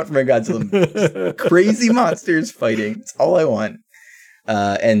is what I want from a Godzilla movie. Crazy monsters fighting. It's all I want.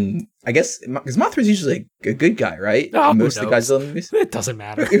 And I guess because Mothra's usually a good guy, right? Oh, most of the Godzilla movies. It doesn't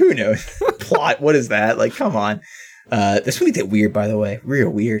matter. Who knows? Plot. What is that? Like, come on. This movie did weird, by the way. Real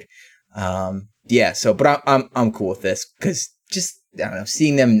weird. Yeah. So, but I'm cool with this because just I don't know,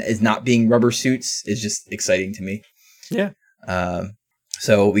 seeing them as not being rubber suits is just exciting to me. Yeah.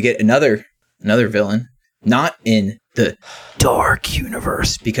 So we get another villain, not in the dark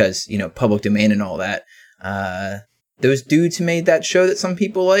universe because, public domain and all that. Those dudes who made that show that some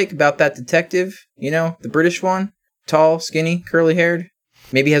people like about that detective, the British one. tall, skinny, curly haired.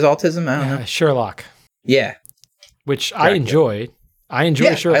 Maybe has autism. I don't know. Sherlock. Yeah. Which Dracula. I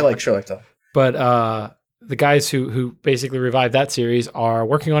enjoy Sherlock. I like Sherlock though. But the guys who basically revived that series are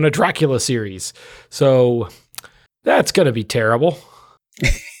working on a Dracula series. So that's going to be terrible.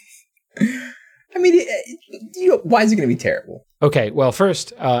 I mean, why is it going to be terrible? Okay, well,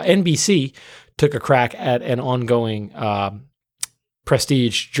 first, NBC took a crack at an ongoing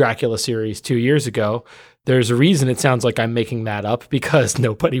prestige Dracula series 2 years ago. There's a reason it sounds like I'm making that up, because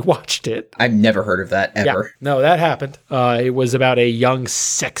nobody watched it. I've never heard of that, ever. Yeah, no, that happened. It was about a young,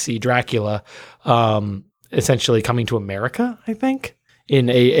 sexy Dracula essentially coming to America, I think, in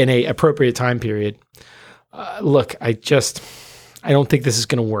a appropriate time period. Look, I don't think this is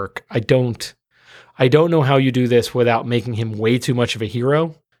going to work. I don't know how you do this without making him way too much of a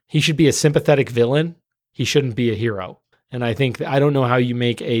hero. He should be a sympathetic villain. He shouldn't be a hero. And I don't know how you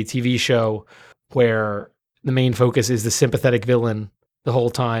make a TV show where the main focus is the sympathetic villain the whole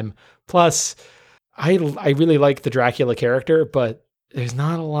time. Plus, I really like the Dracula character, but there's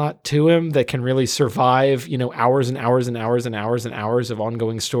not a lot to him that can really survive, hours and hours and hours and hours and hours of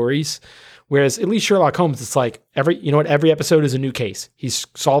ongoing stories. Whereas at least Sherlock Holmes, it's like every episode is a new case. He's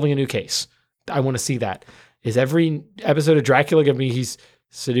solving a new case. I want to see that. Is every episode of Dracula going to be he's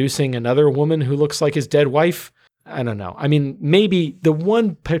seducing another woman who looks like his dead wife? I don't know. I mean, maybe the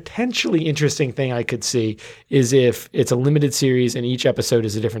one potentially interesting thing I could see is if it's a limited series and each episode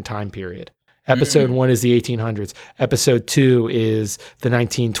is a different time period. Episode 1 is the 1800s. Episode 2 is the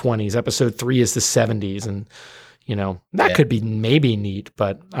 1920s. Episode 3 is the 70s. And, that could be maybe neat,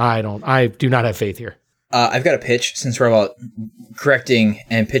 but I do not have faith here. I've got a pitch, since we're about correcting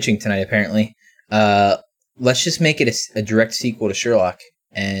and pitching tonight, apparently. Let's just make it a direct sequel to Sherlock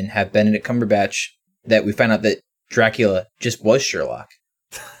and have Benedict Cumberbatch, that we find out that Dracula just was Sherlock.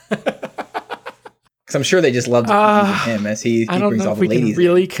 Because I'm sure they just loved him as he brings all the ladies. I don't know if we can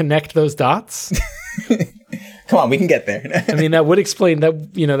really connect those dots. Come on, we can get there. I mean, that would explain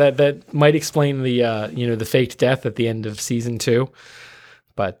that. That might explain the the faked death at the end of season 2.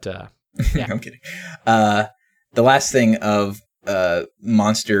 But yeah, I'm kidding. The last thing of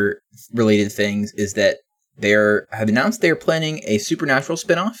monster related things is that they have announced they're planning a Supernatural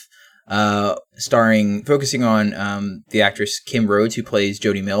spinoff. Focusing on the actress Kim Rhodes, who plays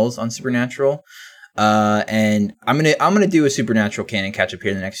Jodie Mills on Supernatural. And I'm gonna do a Supernatural canon catch up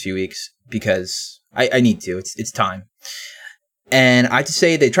here in the next few weeks, because I need to. It's time. And I have to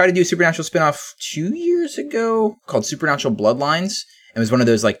say, they tried to do a Supernatural spinoff 2 years ago called Supernatural Bloodlines. It was one of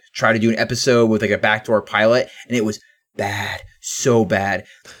those, try to do an episode with a backdoor pilot, and it was bad, so bad.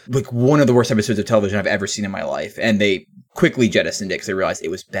 One of the worst episodes of television I've ever seen in my life. And they quickly jettisoned it because they realized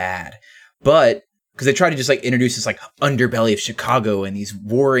it was bad. But because they tried to just introduce this underbelly of Chicago and these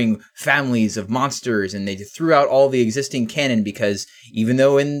warring families of monsters, and they threw out all the existing canon, because even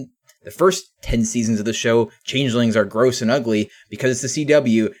though in the first 10 seasons of the show, changelings are gross and ugly, because it's the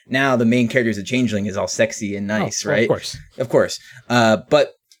CW, now the main character is a changeling is all sexy and nice, right? Of course.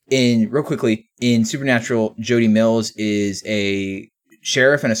 But real quickly, in Supernatural, Jodie Mills is a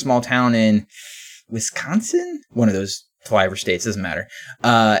sheriff in a small town in Wisconsin? One of those flyover states, doesn't matter.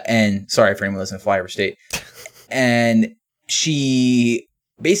 And sorry for anyone who lives in a flyover state. And she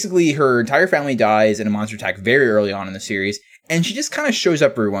basically, her entire family dies in a monster attack very early on in the series, and she just kind of shows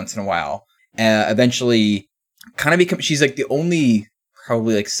up every once in a while. Eventually, kind of she's the only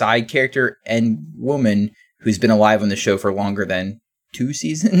probably side character and woman who's been alive on the show for longer than 2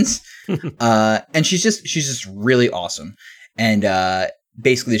 seasons. And she's just really awesome. And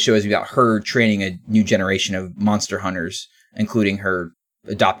basically the show is about her training a new generation of monster hunters, including her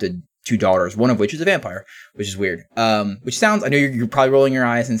adopted 2 daughters, one of which is a vampire, which is weird. Which sounds, I know you're probably rolling your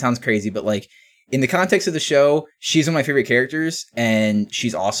eyes and it sounds crazy, but in the context of the show, she's one of my favorite characters, and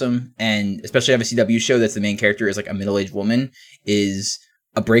she's awesome. And especially have a CW show that's the main character is a middle-aged woman, is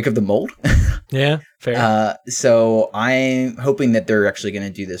a break of the mold. Yeah, fair. So I'm hoping that they're actually going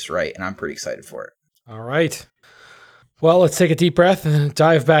to do this right, and I'm pretty excited for it. All right. Well, let's take a deep breath and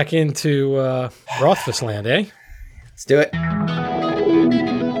dive back into Rothfuss land, eh? Let's do it.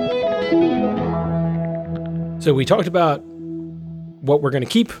 So we talked about what we're going to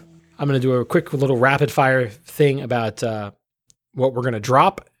keep. I'm going to do a quick little rapid fire thing about what we're going to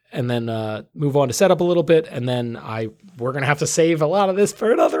drop, and then move on to setup a little bit, and then we're going to have to save a lot of this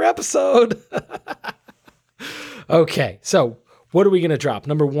for another episode. Okay, so what are we going to drop?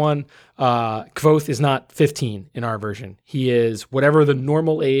 Number 1, Kvothe is not 15 in our version. He is whatever the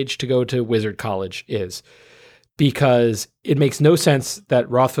normal age to go to wizard college is, because it makes no sense that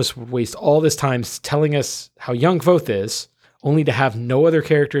Rothfuss would waste all this time telling us how young Kvothe is, only to have no other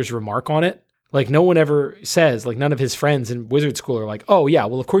characters remark on it. Like no one ever says, like none of his friends in wizard school are like, oh yeah,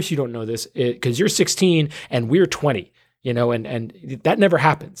 well of course you don't know this because you're 16 and we're 20, and that never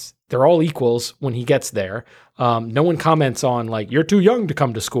happens. They're all equals when he gets there. No one comments on like, you're too young to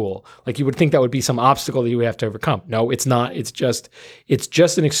come to school. Like you would think that would be some obstacle that you would have to overcome. No, it's not. It's just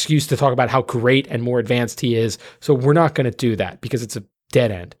an excuse to talk about how great and more advanced he is. So we're not going to do that because it's a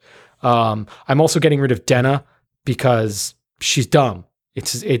dead end. I'm also getting rid of Denna because she's dumb.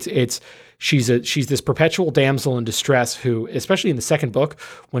 She's this perpetual damsel in distress who, especially in the second book,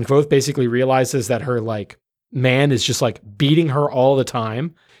 when Kvothe basically realizes that her like man is just like beating her all the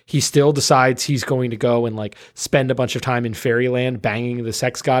time, he still decides he's going to go and like spend a bunch of time in fairyland banging the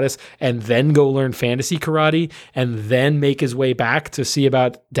sex goddess and then go learn fantasy karate and then make his way back to see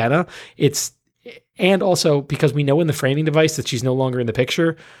about Denna. And also because we know in the framing device that she's no longer in the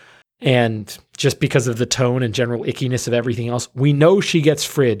picture. And just because of the tone and general ickiness of everything else, we know she gets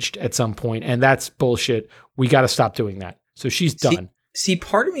fridged at some point, and that's bullshit. We got to stop doing that. So she's done. See,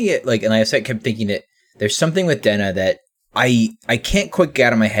 part of me, like, and I kept thinking that there's something with Denna that I can't quite get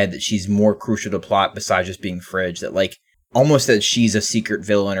out of my head that she's more crucial to plot besides just being fridged. That like almost that she's a secret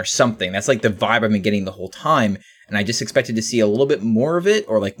villain or something. That's like the vibe I've been getting the whole time. And I just expected to see a little bit more of it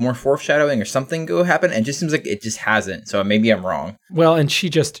or like more foreshadowing or something go happen. And it just seems like it just hasn't. So maybe I'm wrong. Well, and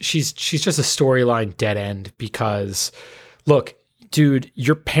she's just a storyline dead end because look, dude,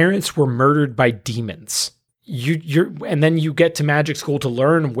 your parents were murdered by demons. And then you get to magic school to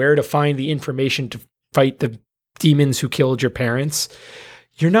learn where to find the information to fight the demons who killed your parents.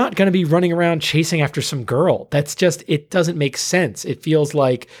 You're not going to be running around chasing after some girl. That's just, it doesn't make sense. It feels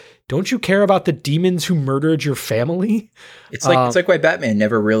like, don't you care about the demons who murdered your family? It's like why Batman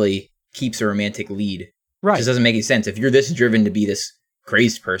never really keeps a romantic lead. Right. It just doesn't make any sense. If you're this driven to be this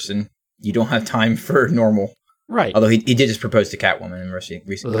crazed person, you don't have time for normal. Right. Although he did just propose to Catwoman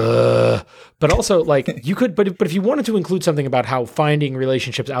recently. But also, like, you could, but if you wanted to include something about how finding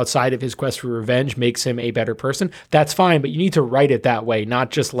relationships outside of his quest for revenge makes him a better person, that's fine, but you need to write it that way,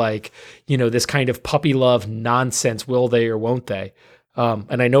 not just like, this kind of puppy love nonsense, will they or won't they?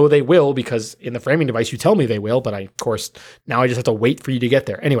 And I know they will because in the framing device, you tell me they will, but of course, now I just have to wait for you to get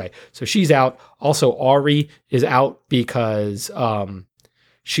there. Anyway, so she's out. Also, Ari is out because,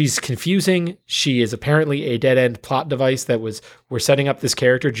 she's confusing. She is apparently a dead-end plot device that we're setting up this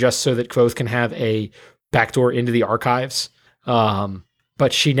character just so that Kvothe can have a backdoor into the archives.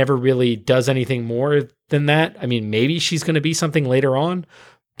 But she never really does anything more than that. I mean, maybe she's going to be something later on,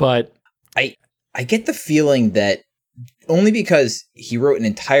 but I get the feeling that only because he wrote an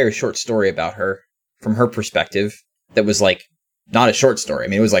entire short story about her from her perspective that was like not a short story. I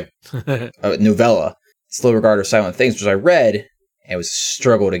mean, it was like a novella, Slow Regard or Silent Things, which I read. And it was a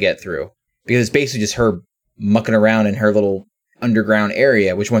struggle to get through because it's basically just her mucking around in her little underground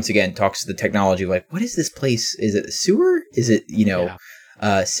area, which once again talks to the technology of like, what is this place? Is it a sewer? Is it,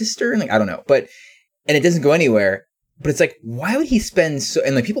 cistern? Like, I don't know. And it doesn't go anywhere. But it's like, why would he spend so,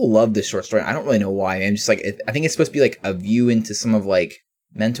 and like people love this short story. I don't really know why. I'm just like, I think it's supposed to be like a view into some of like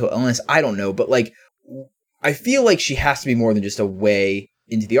mental illness. I don't know. But like, I feel like she has to be more than just a way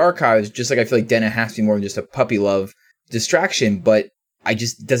into the archives. Just like I feel like Denna has to be more than just a puppy love distraction, but I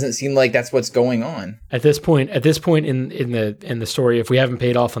just doesn't seem like that's what's going on at this point in the story. If we haven't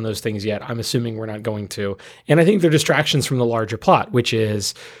paid off on those things yet, I'm assuming we're not going to. And I think they're distractions from the larger plot, which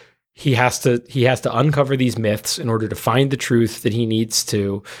is he has to uncover these myths in order to find the truth that he needs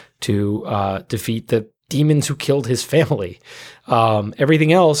to defeat the demons who killed his family.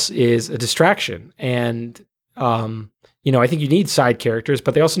 Everything else is a distraction, and I think you need side characters,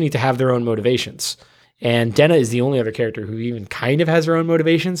 but they also need to have their own motivations. And Denna is the only other character who even kind of has her own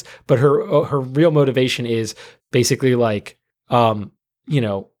motivations, but her real motivation is basically like,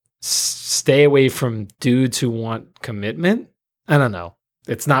 stay away from dudes who want commitment. I don't know.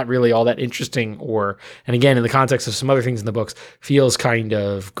 It's not really all that interesting and again, in the context of some other things in the books, feels kind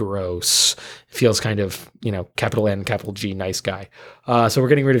of gross. Feels kind of, capital N, capital G, nice guy. So we're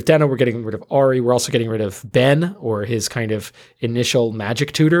getting rid of Denna. We're getting rid of Ari. We're also getting rid of Ben, or his kind of initial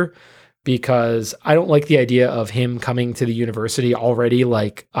magic tutor, because I don't like the idea of him coming to the university already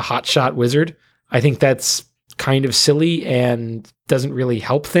like a hotshot wizard. I think that's kind of silly and doesn't really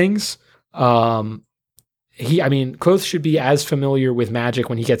help things. Kvothe should be as familiar with magic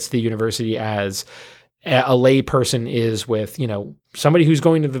when he gets to the university as a lay person is with, somebody who's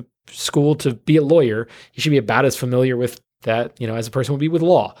going to the school to be a lawyer. He should be about as familiar with that, as a person would be with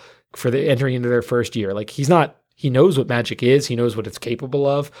law for entering into their first year. Like he knows what magic is. He knows what it's capable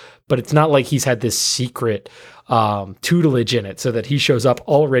of, but it's not like he's had this secret tutelage in it so that he shows up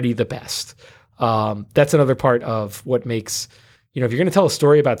already the best. That's another part of what makes, if you're going to tell a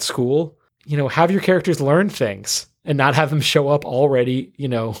story about school, have your characters learn things and not have them show up already,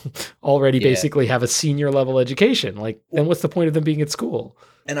 basically have a senior level education. Like, then what's the point of them being at school?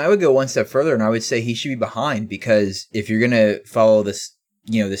 And I would go one step further, and I would say he should be behind, because if you're going to follow this,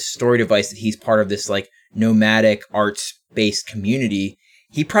 this story device that he's part of, this like nomadic arts-based community,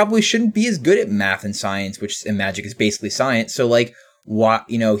 he probably shouldn't be as good at math and science, and magic is basically science. So like, why,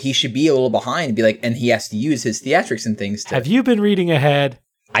 he should be a little behind and be like, and he has to use his theatrics and things. Have you been reading ahead?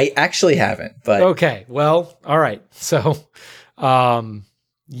 I actually haven't, but okay. Well, all right. So,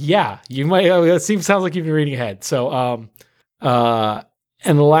 yeah, you might. Sounds like you've been reading ahead. So,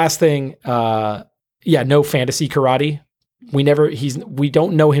 and the last thing, no fantasy karate. We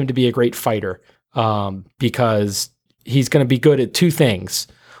don't know him to be a great fighter, because he's going to be good at two things.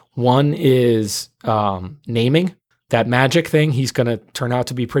 One is naming. That magic thing he's going to turn out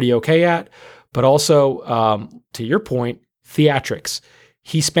to be pretty okay at, but also, to your point, theatrics.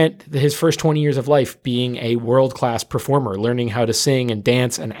 He spent his first 20 years of life being a world-class performer, learning how to sing and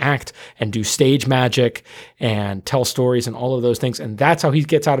dance and act and do stage magic and tell stories and all of those things. And that's how he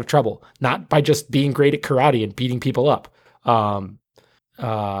gets out of trouble, not by just being great at karate and beating people up. And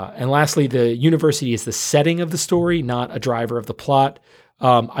lastly, the university is the setting of the story, not a driver of the plot.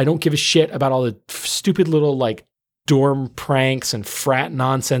 I don't give a shit about all the stupid little like dorm pranks and frat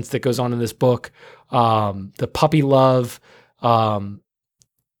nonsense that goes on in this book. The puppy love, college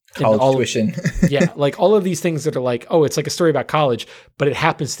tuition. Yeah, like all of these things that are like, oh, it's like a story about college, but it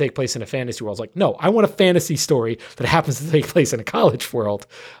happens to take place in a fantasy world. It's like, no, I want a fantasy story that happens to take place in a college world.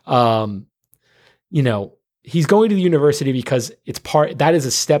 He's going to the university because that is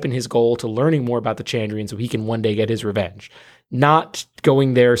a step in his goal to learning more about the Chandrian so he can one day get his revenge. Not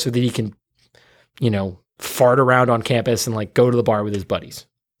going there so that he can, fart around on campus and like go to the bar with his buddies.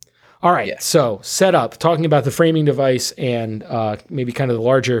 All right, So set up, talking about the framing device and maybe kind of the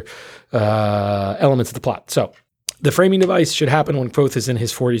larger elements of the plot. So the framing device should happen when Kvothe is in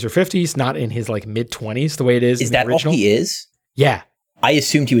his 40s or 50s, not in his like mid-20s, the way it is in the original. Is that all he is? Yeah. I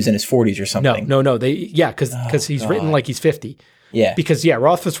assumed he was in his 40s or something. No. Because he's written like he's 50. Yeah. Because,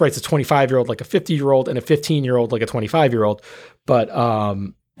 Rothfuss writes a 25-year-old like a 50-year-old and a 15-year-old like a 25-year-old. But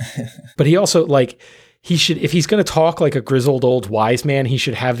he also like... He should, if he's going to talk like a grizzled old wise man, he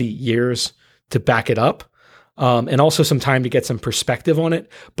should have the years to back it up, and also some time to get some perspective on it,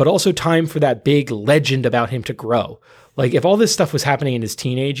 but also time for that big legend about him to grow. Like if all this stuff was happening in his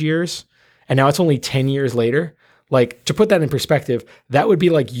teenage years, and now it's only 10 years later, like to put that in perspective, that would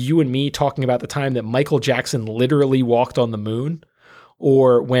be like you and me talking about the time that Michael Jackson literally walked on the moon,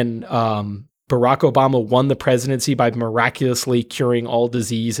 or when Barack Obama won the presidency by miraculously curing all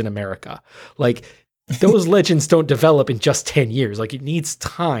disease in America. Like, those legends don't develop in just 10 years. Like it needs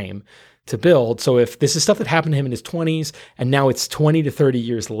time to build. So if this is stuff that happened to him in his 20s and now it's 20 to 30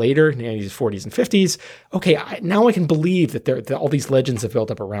 years later, now he's 40s and 50s, okay, now I can believe that all these legends have built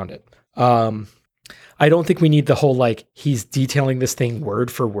up around it. I don't think we need the whole, like, he's detailing this thing word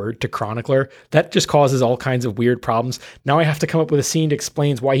for word to chronicler. That just causes all kinds of weird problems. Now I have to come up with a scene that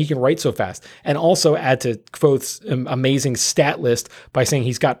explains why he can write so fast, and also add to Kvothe's amazing stat list by saying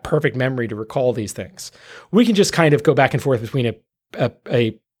he's got perfect memory to recall these things. We can just kind of go back and forth between a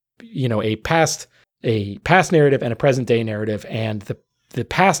past narrative and a present day narrative, and the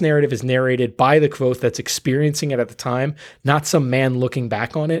past narrative is narrated by the Kvothe that's experiencing it at the time, not some man looking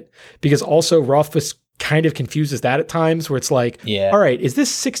back on it. Because also Rothfuss kind of confuses that at times, where it's like, all right, is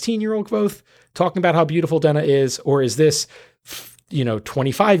this 16-year-old Kvothe talking about how beautiful Denna is, or is this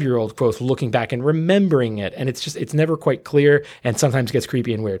 25-year-old Kvothe looking back and remembering it? And it's never quite clear, and sometimes gets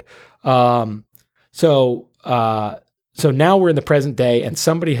creepy and weird. So now we're in the present day, and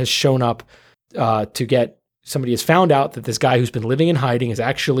somebody has shown up somebody has found out that this guy who's been living in hiding is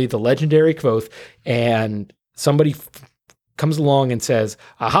actually the legendary Kvothe, and somebody comes along and says,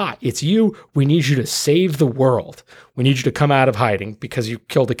 aha, it's you. We need you to save the world. We need you to come out of hiding because you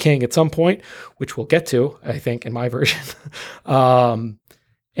killed a king at some point, which we'll get to, I think, in my version.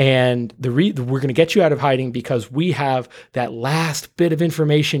 And we're going to get you out of hiding because we have that last bit of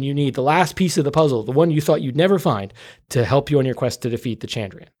information you need, the last piece of the puzzle, the one you thought you'd never find, to help you on your quest to defeat the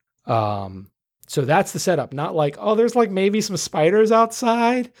Chandrian. So that's the setup. Not like, oh, there's like maybe some spiders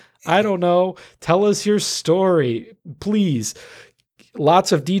outside. I don't know. Tell us your story, please.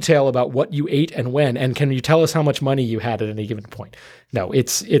 Lots of detail about what you ate and when, and can you tell us how much money you had at any given point? No,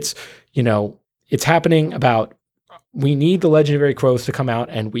 it's happening about, we need the legendary Kvothe to come out,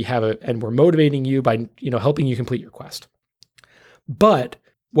 and we're motivating you by, helping you complete your quest. But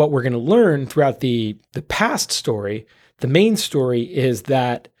what we're going to learn throughout the past story, the main story, is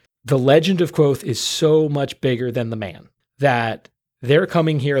that the legend of Kvothe is so much bigger than the man, that they're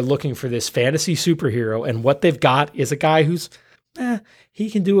coming here looking for this fantasy superhero, and what they've got is a guy who's, he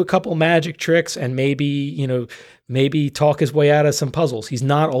can do a couple magic tricks and maybe talk his way out of some puzzles. He's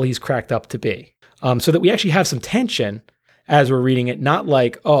not all he's cracked up to be. So that we actually have some tension as we're reading it, not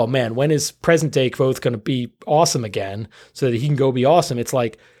like, oh man, when is present day Kvothe going to be awesome again so that he can go be awesome? It's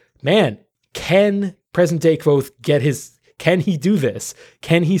like, man, can present day Kvothe can he do this?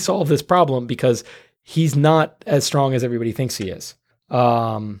 Can he solve this problem? Because he's not as strong as everybody thinks he is.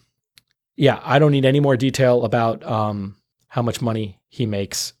 I don't need any more detail about how much money he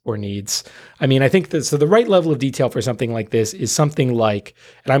makes or needs. I mean, I think the right level of detail for something like this is something like,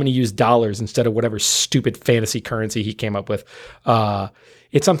 and I'm going to use dollars instead of whatever stupid fantasy currency he came up with.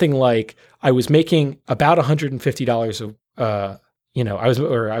 It's something like, I was making about $150 I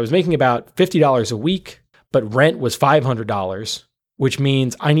was making about $50 a week, but rent was $500, which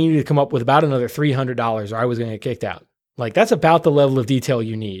means I needed to come up with about another $300 or I was going to get kicked out. Like, that's about the level of detail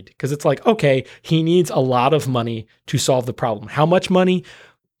you need. Because it's like, okay, he needs a lot of money to solve the problem. How much money?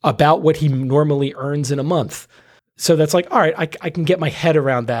 About what he normally earns in a month. So that's like, all right, I can get my head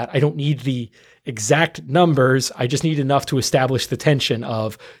around that. I don't need the exact numbers. I just need enough to establish the tension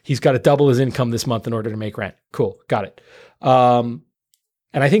of he's got to double his income this month in order to make rent. Cool, got it.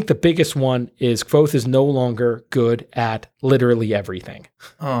 And I think the biggest one is Kvothe is no longer good at literally everything.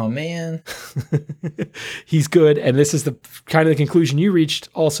 Oh, man. He's good, and this is the kind of the conclusion you reached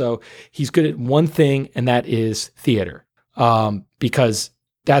also. He's good at one thing, and that is theater, because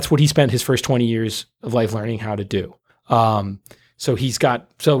that's what he spent his first 20 years of life learning how to do. He's got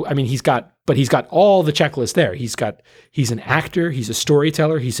all the checklists there. He's an actor, he's a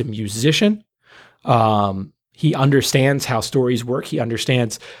storyteller, he's a musician. He understands how stories work. He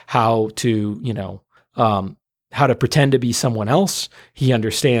understands how to pretend to be someone else. He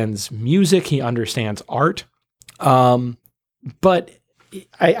understands music. He understands art. But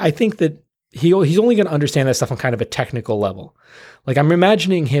I think that he's only going to understand that stuff on kind of a technical level. Like, I'm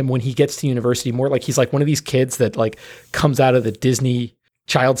imagining him when he gets to university more like he's like one of these kids that like comes out of the Disney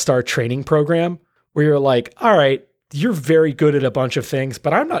Child Star training program where you're like, all right, you're very good at a bunch of things,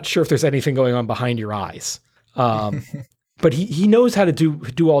 but I'm not sure if there's anything going on behind your eyes. But he knows how to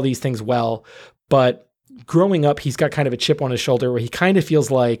do all these things well. But growing up, he's got kind of a chip on his shoulder where he kind of feels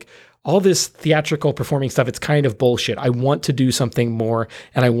like all this theatrical performing stuff, it's kind of bullshit. I want to do something more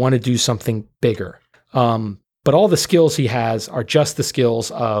and I want to do something bigger. But all the skills he has are just the skills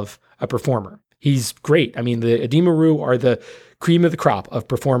of a performer. He's great. I mean, the Ademaru are the cream of the crop of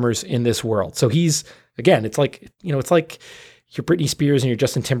performers in this world. So he's, again, it's like your Britney Spears and your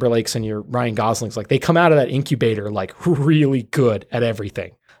Justin Timberlakes and your Ryan Goslings, like they come out of that incubator like really good at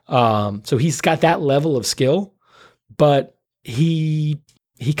everything. So he's got that level of skill, but he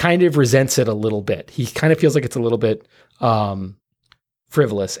kind of resents it a little bit. He kind of feels like it's a little bit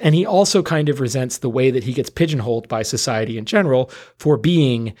frivolous. And he also kind of resents the way that he gets pigeonholed by society in general for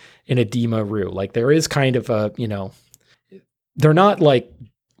being an Ademaru. Like there is kind of a, they're not like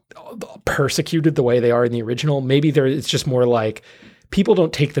persecuted the way they are in the original. Maybe it's just more like people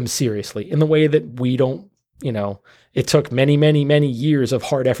don't take them seriously in the way that we don't, it took many, many, many years of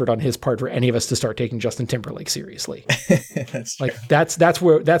hard effort on his part for any of us to start taking Justin Timberlake seriously. That's like that's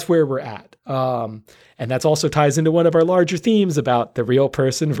where we're at. And that's also ties into one of our larger themes about the real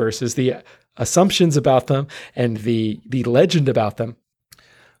person versus the assumptions about them and the legend about them.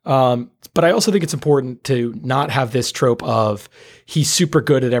 But I also think it's important to not have this trope of he's super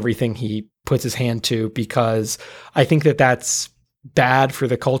good at everything he puts his hand to, because I think that that's bad for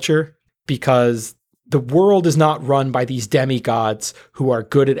the culture, because the world is not run by these demigods who are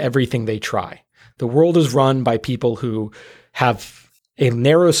good at everything they try. The world is run by people who have a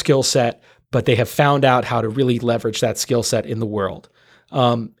narrow skill set, but they have found out how to really leverage that skill set in the world.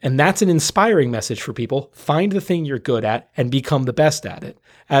 And that's an inspiring message for people. Find the thing you're good at and become the best at it,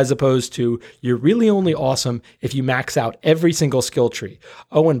 as opposed to you're really only awesome if you max out every single skill tree.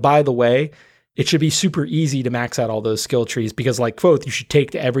 Oh, and by the way, it should be super easy to max out all those skill trees, because like Kvothe, you should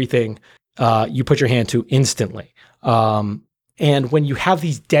take to everything you put your hand to instantly. And when you have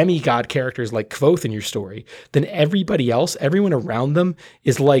these demigod characters like Kvothe in your story, then everybody else, everyone around them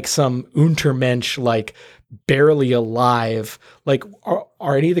is like some Untermensch, like barely alive. Like,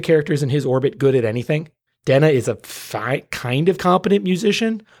 are any of the characters in his orbit good at anything? Denna is a kind of competent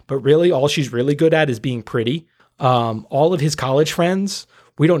musician, but really all she's really good at is being pretty. All of his college friends,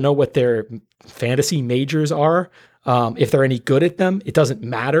 we don't know what their fantasy majors are. If they're any good at them, it doesn't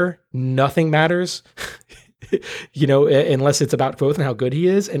matter. Nothing matters. Unless it's about Kvothe and how good he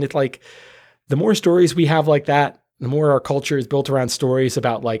is. And it's like, the more stories we have like that, the more our culture is built around stories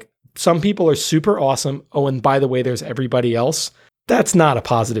about like, some people are super awesome. Oh, and by the way, there's everybody else. that's not a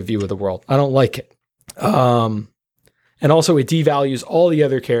positive view of the world. I don't like it. And also it devalues all the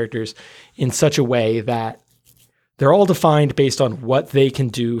other characters in such a way that they're all defined based on what they can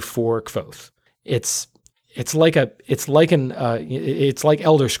do for Kvothe. It's like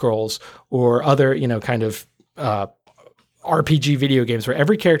Elder Scrolls or other, kind of RPG video games where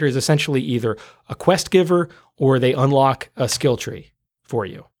every character is essentially either a quest giver or they unlock a skill tree for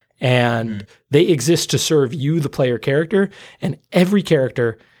you. And they exist to serve you, the player character, and every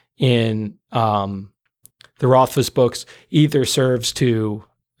character in the Rothfuss books either is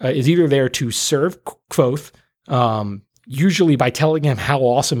either there to serve Kvothe, usually by telling him how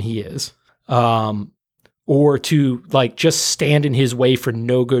awesome he is, or to just stand in his way for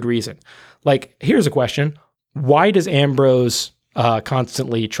no good reason. Here's a question. Why does Ambrose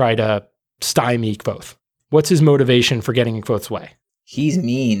constantly try to stymie Kvothe? What's his motivation for getting in Kvothe's way? He's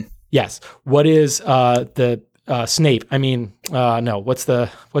mean. Yes. What is the Snape? I mean, no. What's the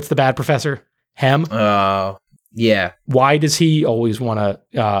bad professor? Hem? Yeah. Why does he always want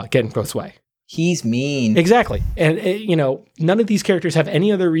to get in Kvothe's way? He's mean. Exactly. And, none of these characters have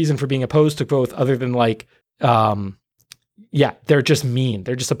any other reason for being opposed to Kvothe other than they're just mean.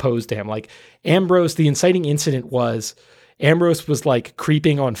 They're just opposed to him. Ambrose, the inciting incident was Ambrose was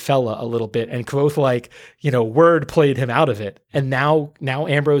creeping on Fella a little bit, and Kvothe word played him out of it. And now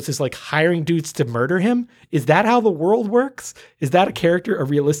Ambrose is hiring dudes to murder him. Is that how the world works? Is that a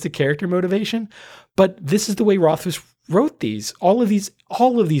realistic character motivation? But this is the way Rothfuss wrote these. All of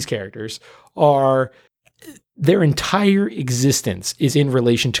these characters their entire existence is in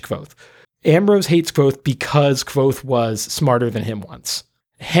relation to Kvothe. Ambrose hates Kvothe because Kvothe was smarter than him once.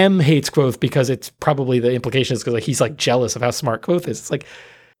 Hem hates Kvothe because it's probably the implication is because he's jealous of how smart Kvothe is. It's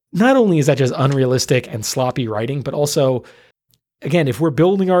not only is that just unrealistic and sloppy writing, but also, again, if we're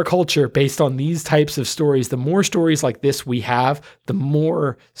building our culture based on these types of stories, the more stories like this we have, the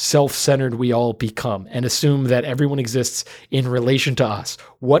more self-centered we all become and assume that everyone exists in relation to us.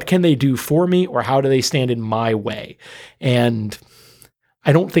 What can they do for me, or how do they stand in my way? And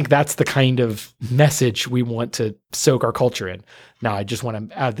I don't think that's the kind of message we want to soak our culture in. Now, I just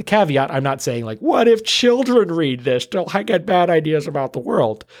want to add the caveat. I'm not saying what if children read this? They'll get bad ideas about the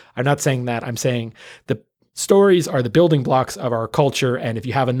world. I'm not saying that. I'm saying the stories are the building blocks of our culture. And if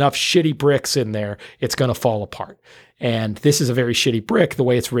you have enough shitty bricks in there, it's going to fall apart. And this is a very shitty brick, the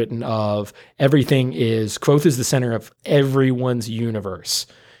way it's written of everything is Kvothe is the center of everyone's universe.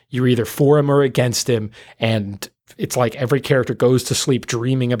 You're either for him or against him. And it's every character goes to sleep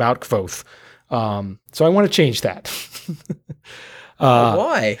dreaming about Kvothe. So I want to change that.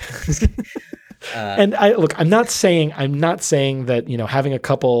 Why? And I'm not saying that, having a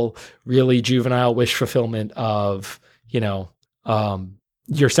couple really juvenile wish fulfillment of,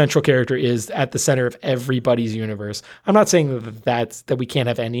 your central character is at the center of everybody's universe. I'm not saying that we can't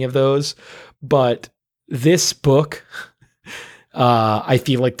have any of those, but this book, I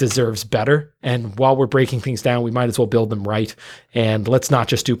feel deserves better. And while we're breaking things down, we might as well build them right. And let's not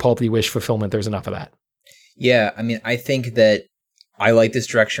just do pulpy wish fulfillment. There's enough of that. Yeah. I mean, I think that I like this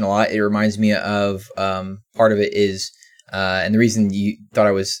direction a lot. It reminds me of part of it is, and the reason you thought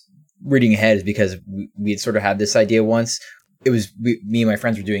I was reading ahead is because we had sort of had this idea once. It was me and my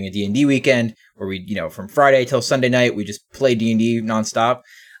friends were doing a D&D weekend where we, from Friday till Sunday night, we just played D&D nonstop.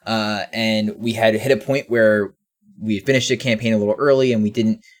 And we had hit a point where we had finished the campaign a little early and we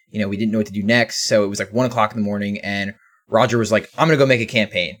didn't know what to do next. So it was 1:00 in the morning and Roger was like, I'm going to go make a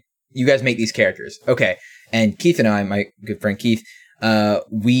campaign. You guys make these characters. Okay. And Keith and I, my good friend Keith,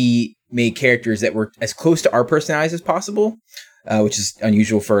 we made characters that were as close to our personalities as possible, which is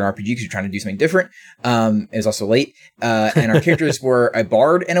unusual for an RPG because you're trying to do something different. It was also late. And our characters were a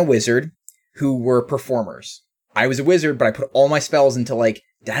bard and a wizard who were performers. I was a wizard, but I put all my spells into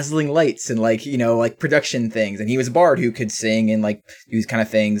dazzling lights and production things. And he was a bard who could sing and do these kind of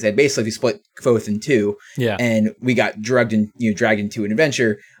things. And basically we split Kvothe in two. Yeah. And we got dragged into an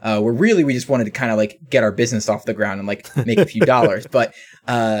adventure where really we just wanted to kind of get our business off the ground and make a few dollars. But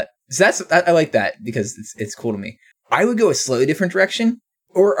so I like that because it's cool to me. I would go a slightly different direction,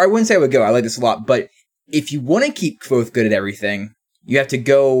 or I wouldn't say I would go. I like this a lot, but if you want to keep Kvothe good at everything, you have to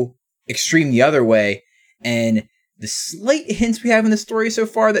go extreme the other way. And the slight hints we have in the story so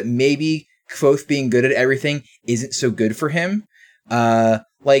far that maybe Kvothe being good at everything isn't so good for him. When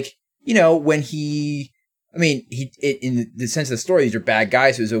he in the sense of the story, these are bad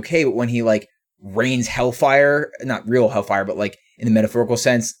guys, so it was okay. But when he rains hellfire, not real hellfire, but in the metaphorical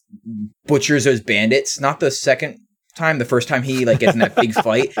sense, butchers those bandits, not the second time, the first time he gets in that big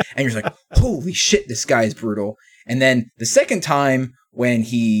fight and you're holy shit, this guy is brutal. And then the second time when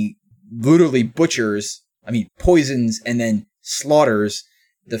he literally poisons and then slaughters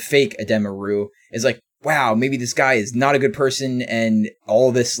the fake Ademaru, is like, wow, maybe this guy is not a good person, and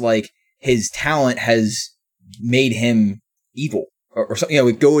all this, like, his talent has made him evil, or something. You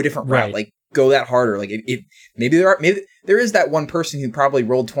know, go a different route, like go that harder. Like, maybe there is that one person who probably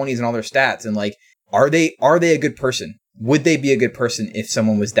rolled 20s in all their stats, and like, are they a good person? Would they be a good person if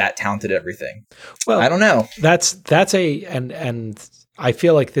someone was that talented at everything? Well, I don't know. And I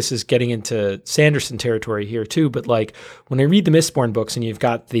feel like this is getting into Sanderson territory here too, but like when I read the Mistborn books and you've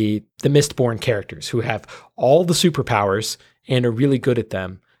got the Mistborn characters who have all the superpowers and are really good at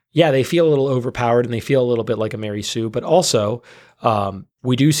them, yeah, they feel a little overpowered and they feel a little bit like a Mary Sue, but also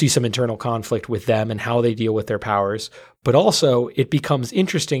we do see some internal conflict with them and how they deal with their powers. But also it becomes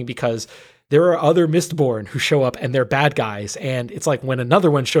interesting because there are other Mistborn who show up and they're bad guys. And it's like when another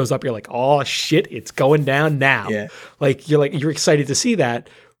one shows up, you're like, oh shit, it's going down now. Yeah. You're excited to see that.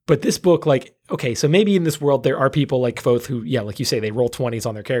 But this book, like, okay, so maybe in this world there are people like Kvothe who, yeah, like you say, they roll 20s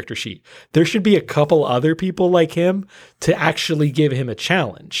on their character sheet. There should be a couple other people like him to actually give him a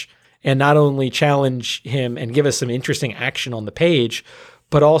challenge. And not only challenge him and give us some interesting action on the page,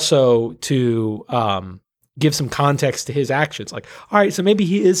 but also to give some context to his actions. Like, all right, so maybe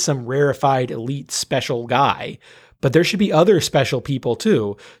he is some rarefied elite special guy, but there should be other special people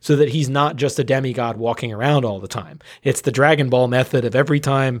too, so that he's not just a demigod walking around all the time. It's the Dragon Ball method of every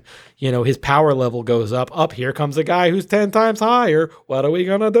time, you know, his power level goes up, here comes a guy who's 10 times higher. What are we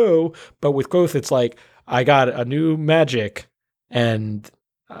gonna do? But with Kvothe, it's like, I got a new magic, and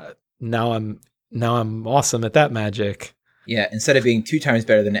now I'm awesome at that magic. Yeah, instead of being 2 times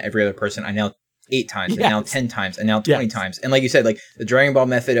better than every other person, I now 8 times, and now 10 times, and now 20 times. And like you said, like the Dragon Ball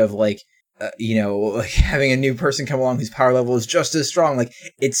method of like, like having a new person come along whose power level is just as strong. Like,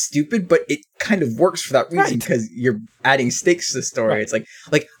 it's stupid, but it kind of works for that reason because you're adding stakes to the story. Right. It's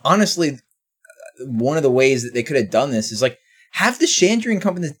like honestly, one of the ways that they could have done this is like, have the Chandrian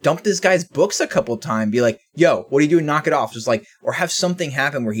company dump this guy's books a couple times, be like, yo, what are you doing? Knock it off. Just like, or have something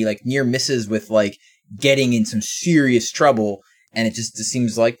happen where he like near misses with like getting in some serious trouble. And it just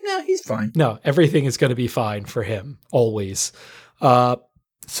seems like, no, he's fine. No, everything is going to be fine for him, always.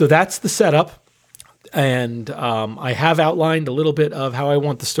 So that's the setup. And I have outlined a little bit of how I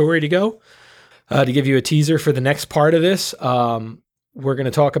want the story to go. To give you a teaser for the next part of this, we're going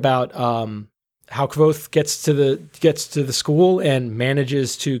to talk about how Kvothe gets to the school and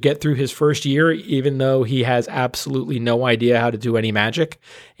manages to get through his first year, even though he has absolutely no idea how to do any magic.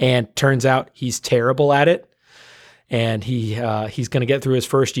 And turns out he's terrible at it. And he's going to get through his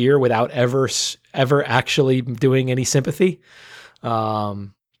first year without ever actually doing any sympathy.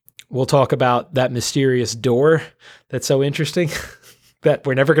 We'll talk about that mysterious door that's so interesting that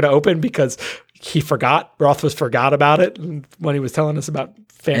we're never going to open because Rothfuss forgot about it when he was telling us about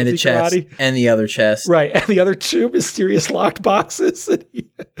fantasy and the chest, karate. And the other chest. Right, and the other 2 mysterious locked boxes.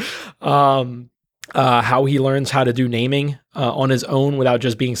 How he learns how to do naming on his own without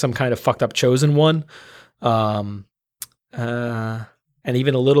just being some kind of fucked up chosen one. And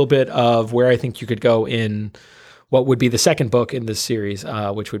even a little bit of where I think you could go in what would be the second book in this series,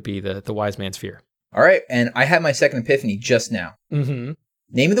 which would be the Wise Man's Fear. All right, and I had my second epiphany just now. Mm-hmm.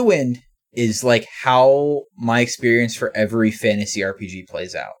 Name of the Wind is like how my experience for every fantasy RPG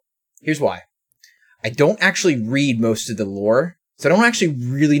plays out. Here's why. I don't actually read most of the lore, so I don't actually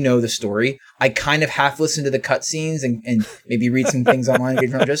really know the story. I kind of half listen to the cutscenes and maybe read some things online.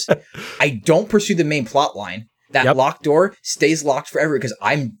 I don't pursue the main plot line. That locked door stays locked forever because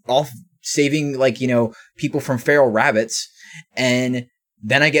I'm off saving, like, you know, people from feral rabbits, and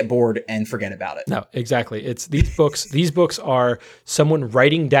then I get bored and forget about it. No, exactly. It's these books. These books are someone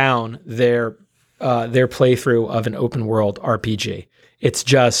writing down their playthrough of an open world RPG. It's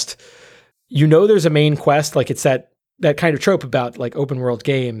just, you know, there's a main quest. Like, it's that kind of trope about like open world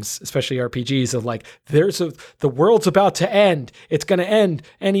games, especially RPGs, of like, the world's about to end. It's going to end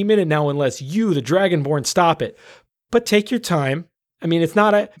any minute now unless you, the Dragonborn, stop it. But take your time. I mean, it's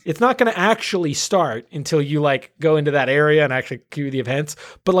not going to actually start until you like go into that area and actually cue the events.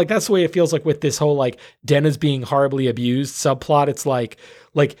 But like, that's the way it feels like with this whole like Denna's being horribly abused subplot. It's like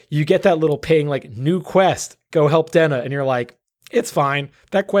you get that little ping, like, new quest, go help Denna. And you're like, it's fine.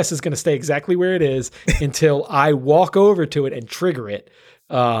 That quest is going to stay exactly where it is until I walk over to it and trigger it.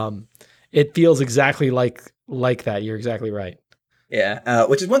 It feels exactly like that. You're exactly right. Yeah.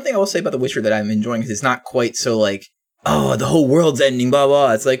 Which is one thing I will say about The Witcher that I'm enjoying, because it's not quite so like, oh, the whole world's ending, blah,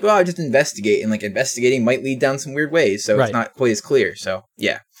 blah. It's like, well, I just investigate, and like investigating might lead down some weird ways. So It's not quite as clear. So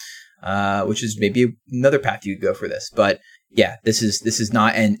yeah. Which is maybe another path you could go for this. But yeah, this is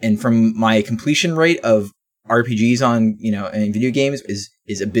not, and from my completion rate of RPGs on, in video games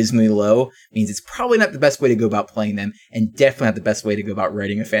is abysmally low, means it's probably not the best way to go about playing them, and definitely not the best way to go about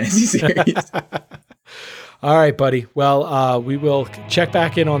writing a fantasy series. All right, buddy. Well, we will check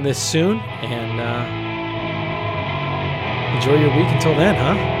back in on this soon, and enjoy your week until then,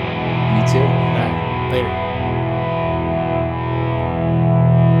 huh? You too. All right, later.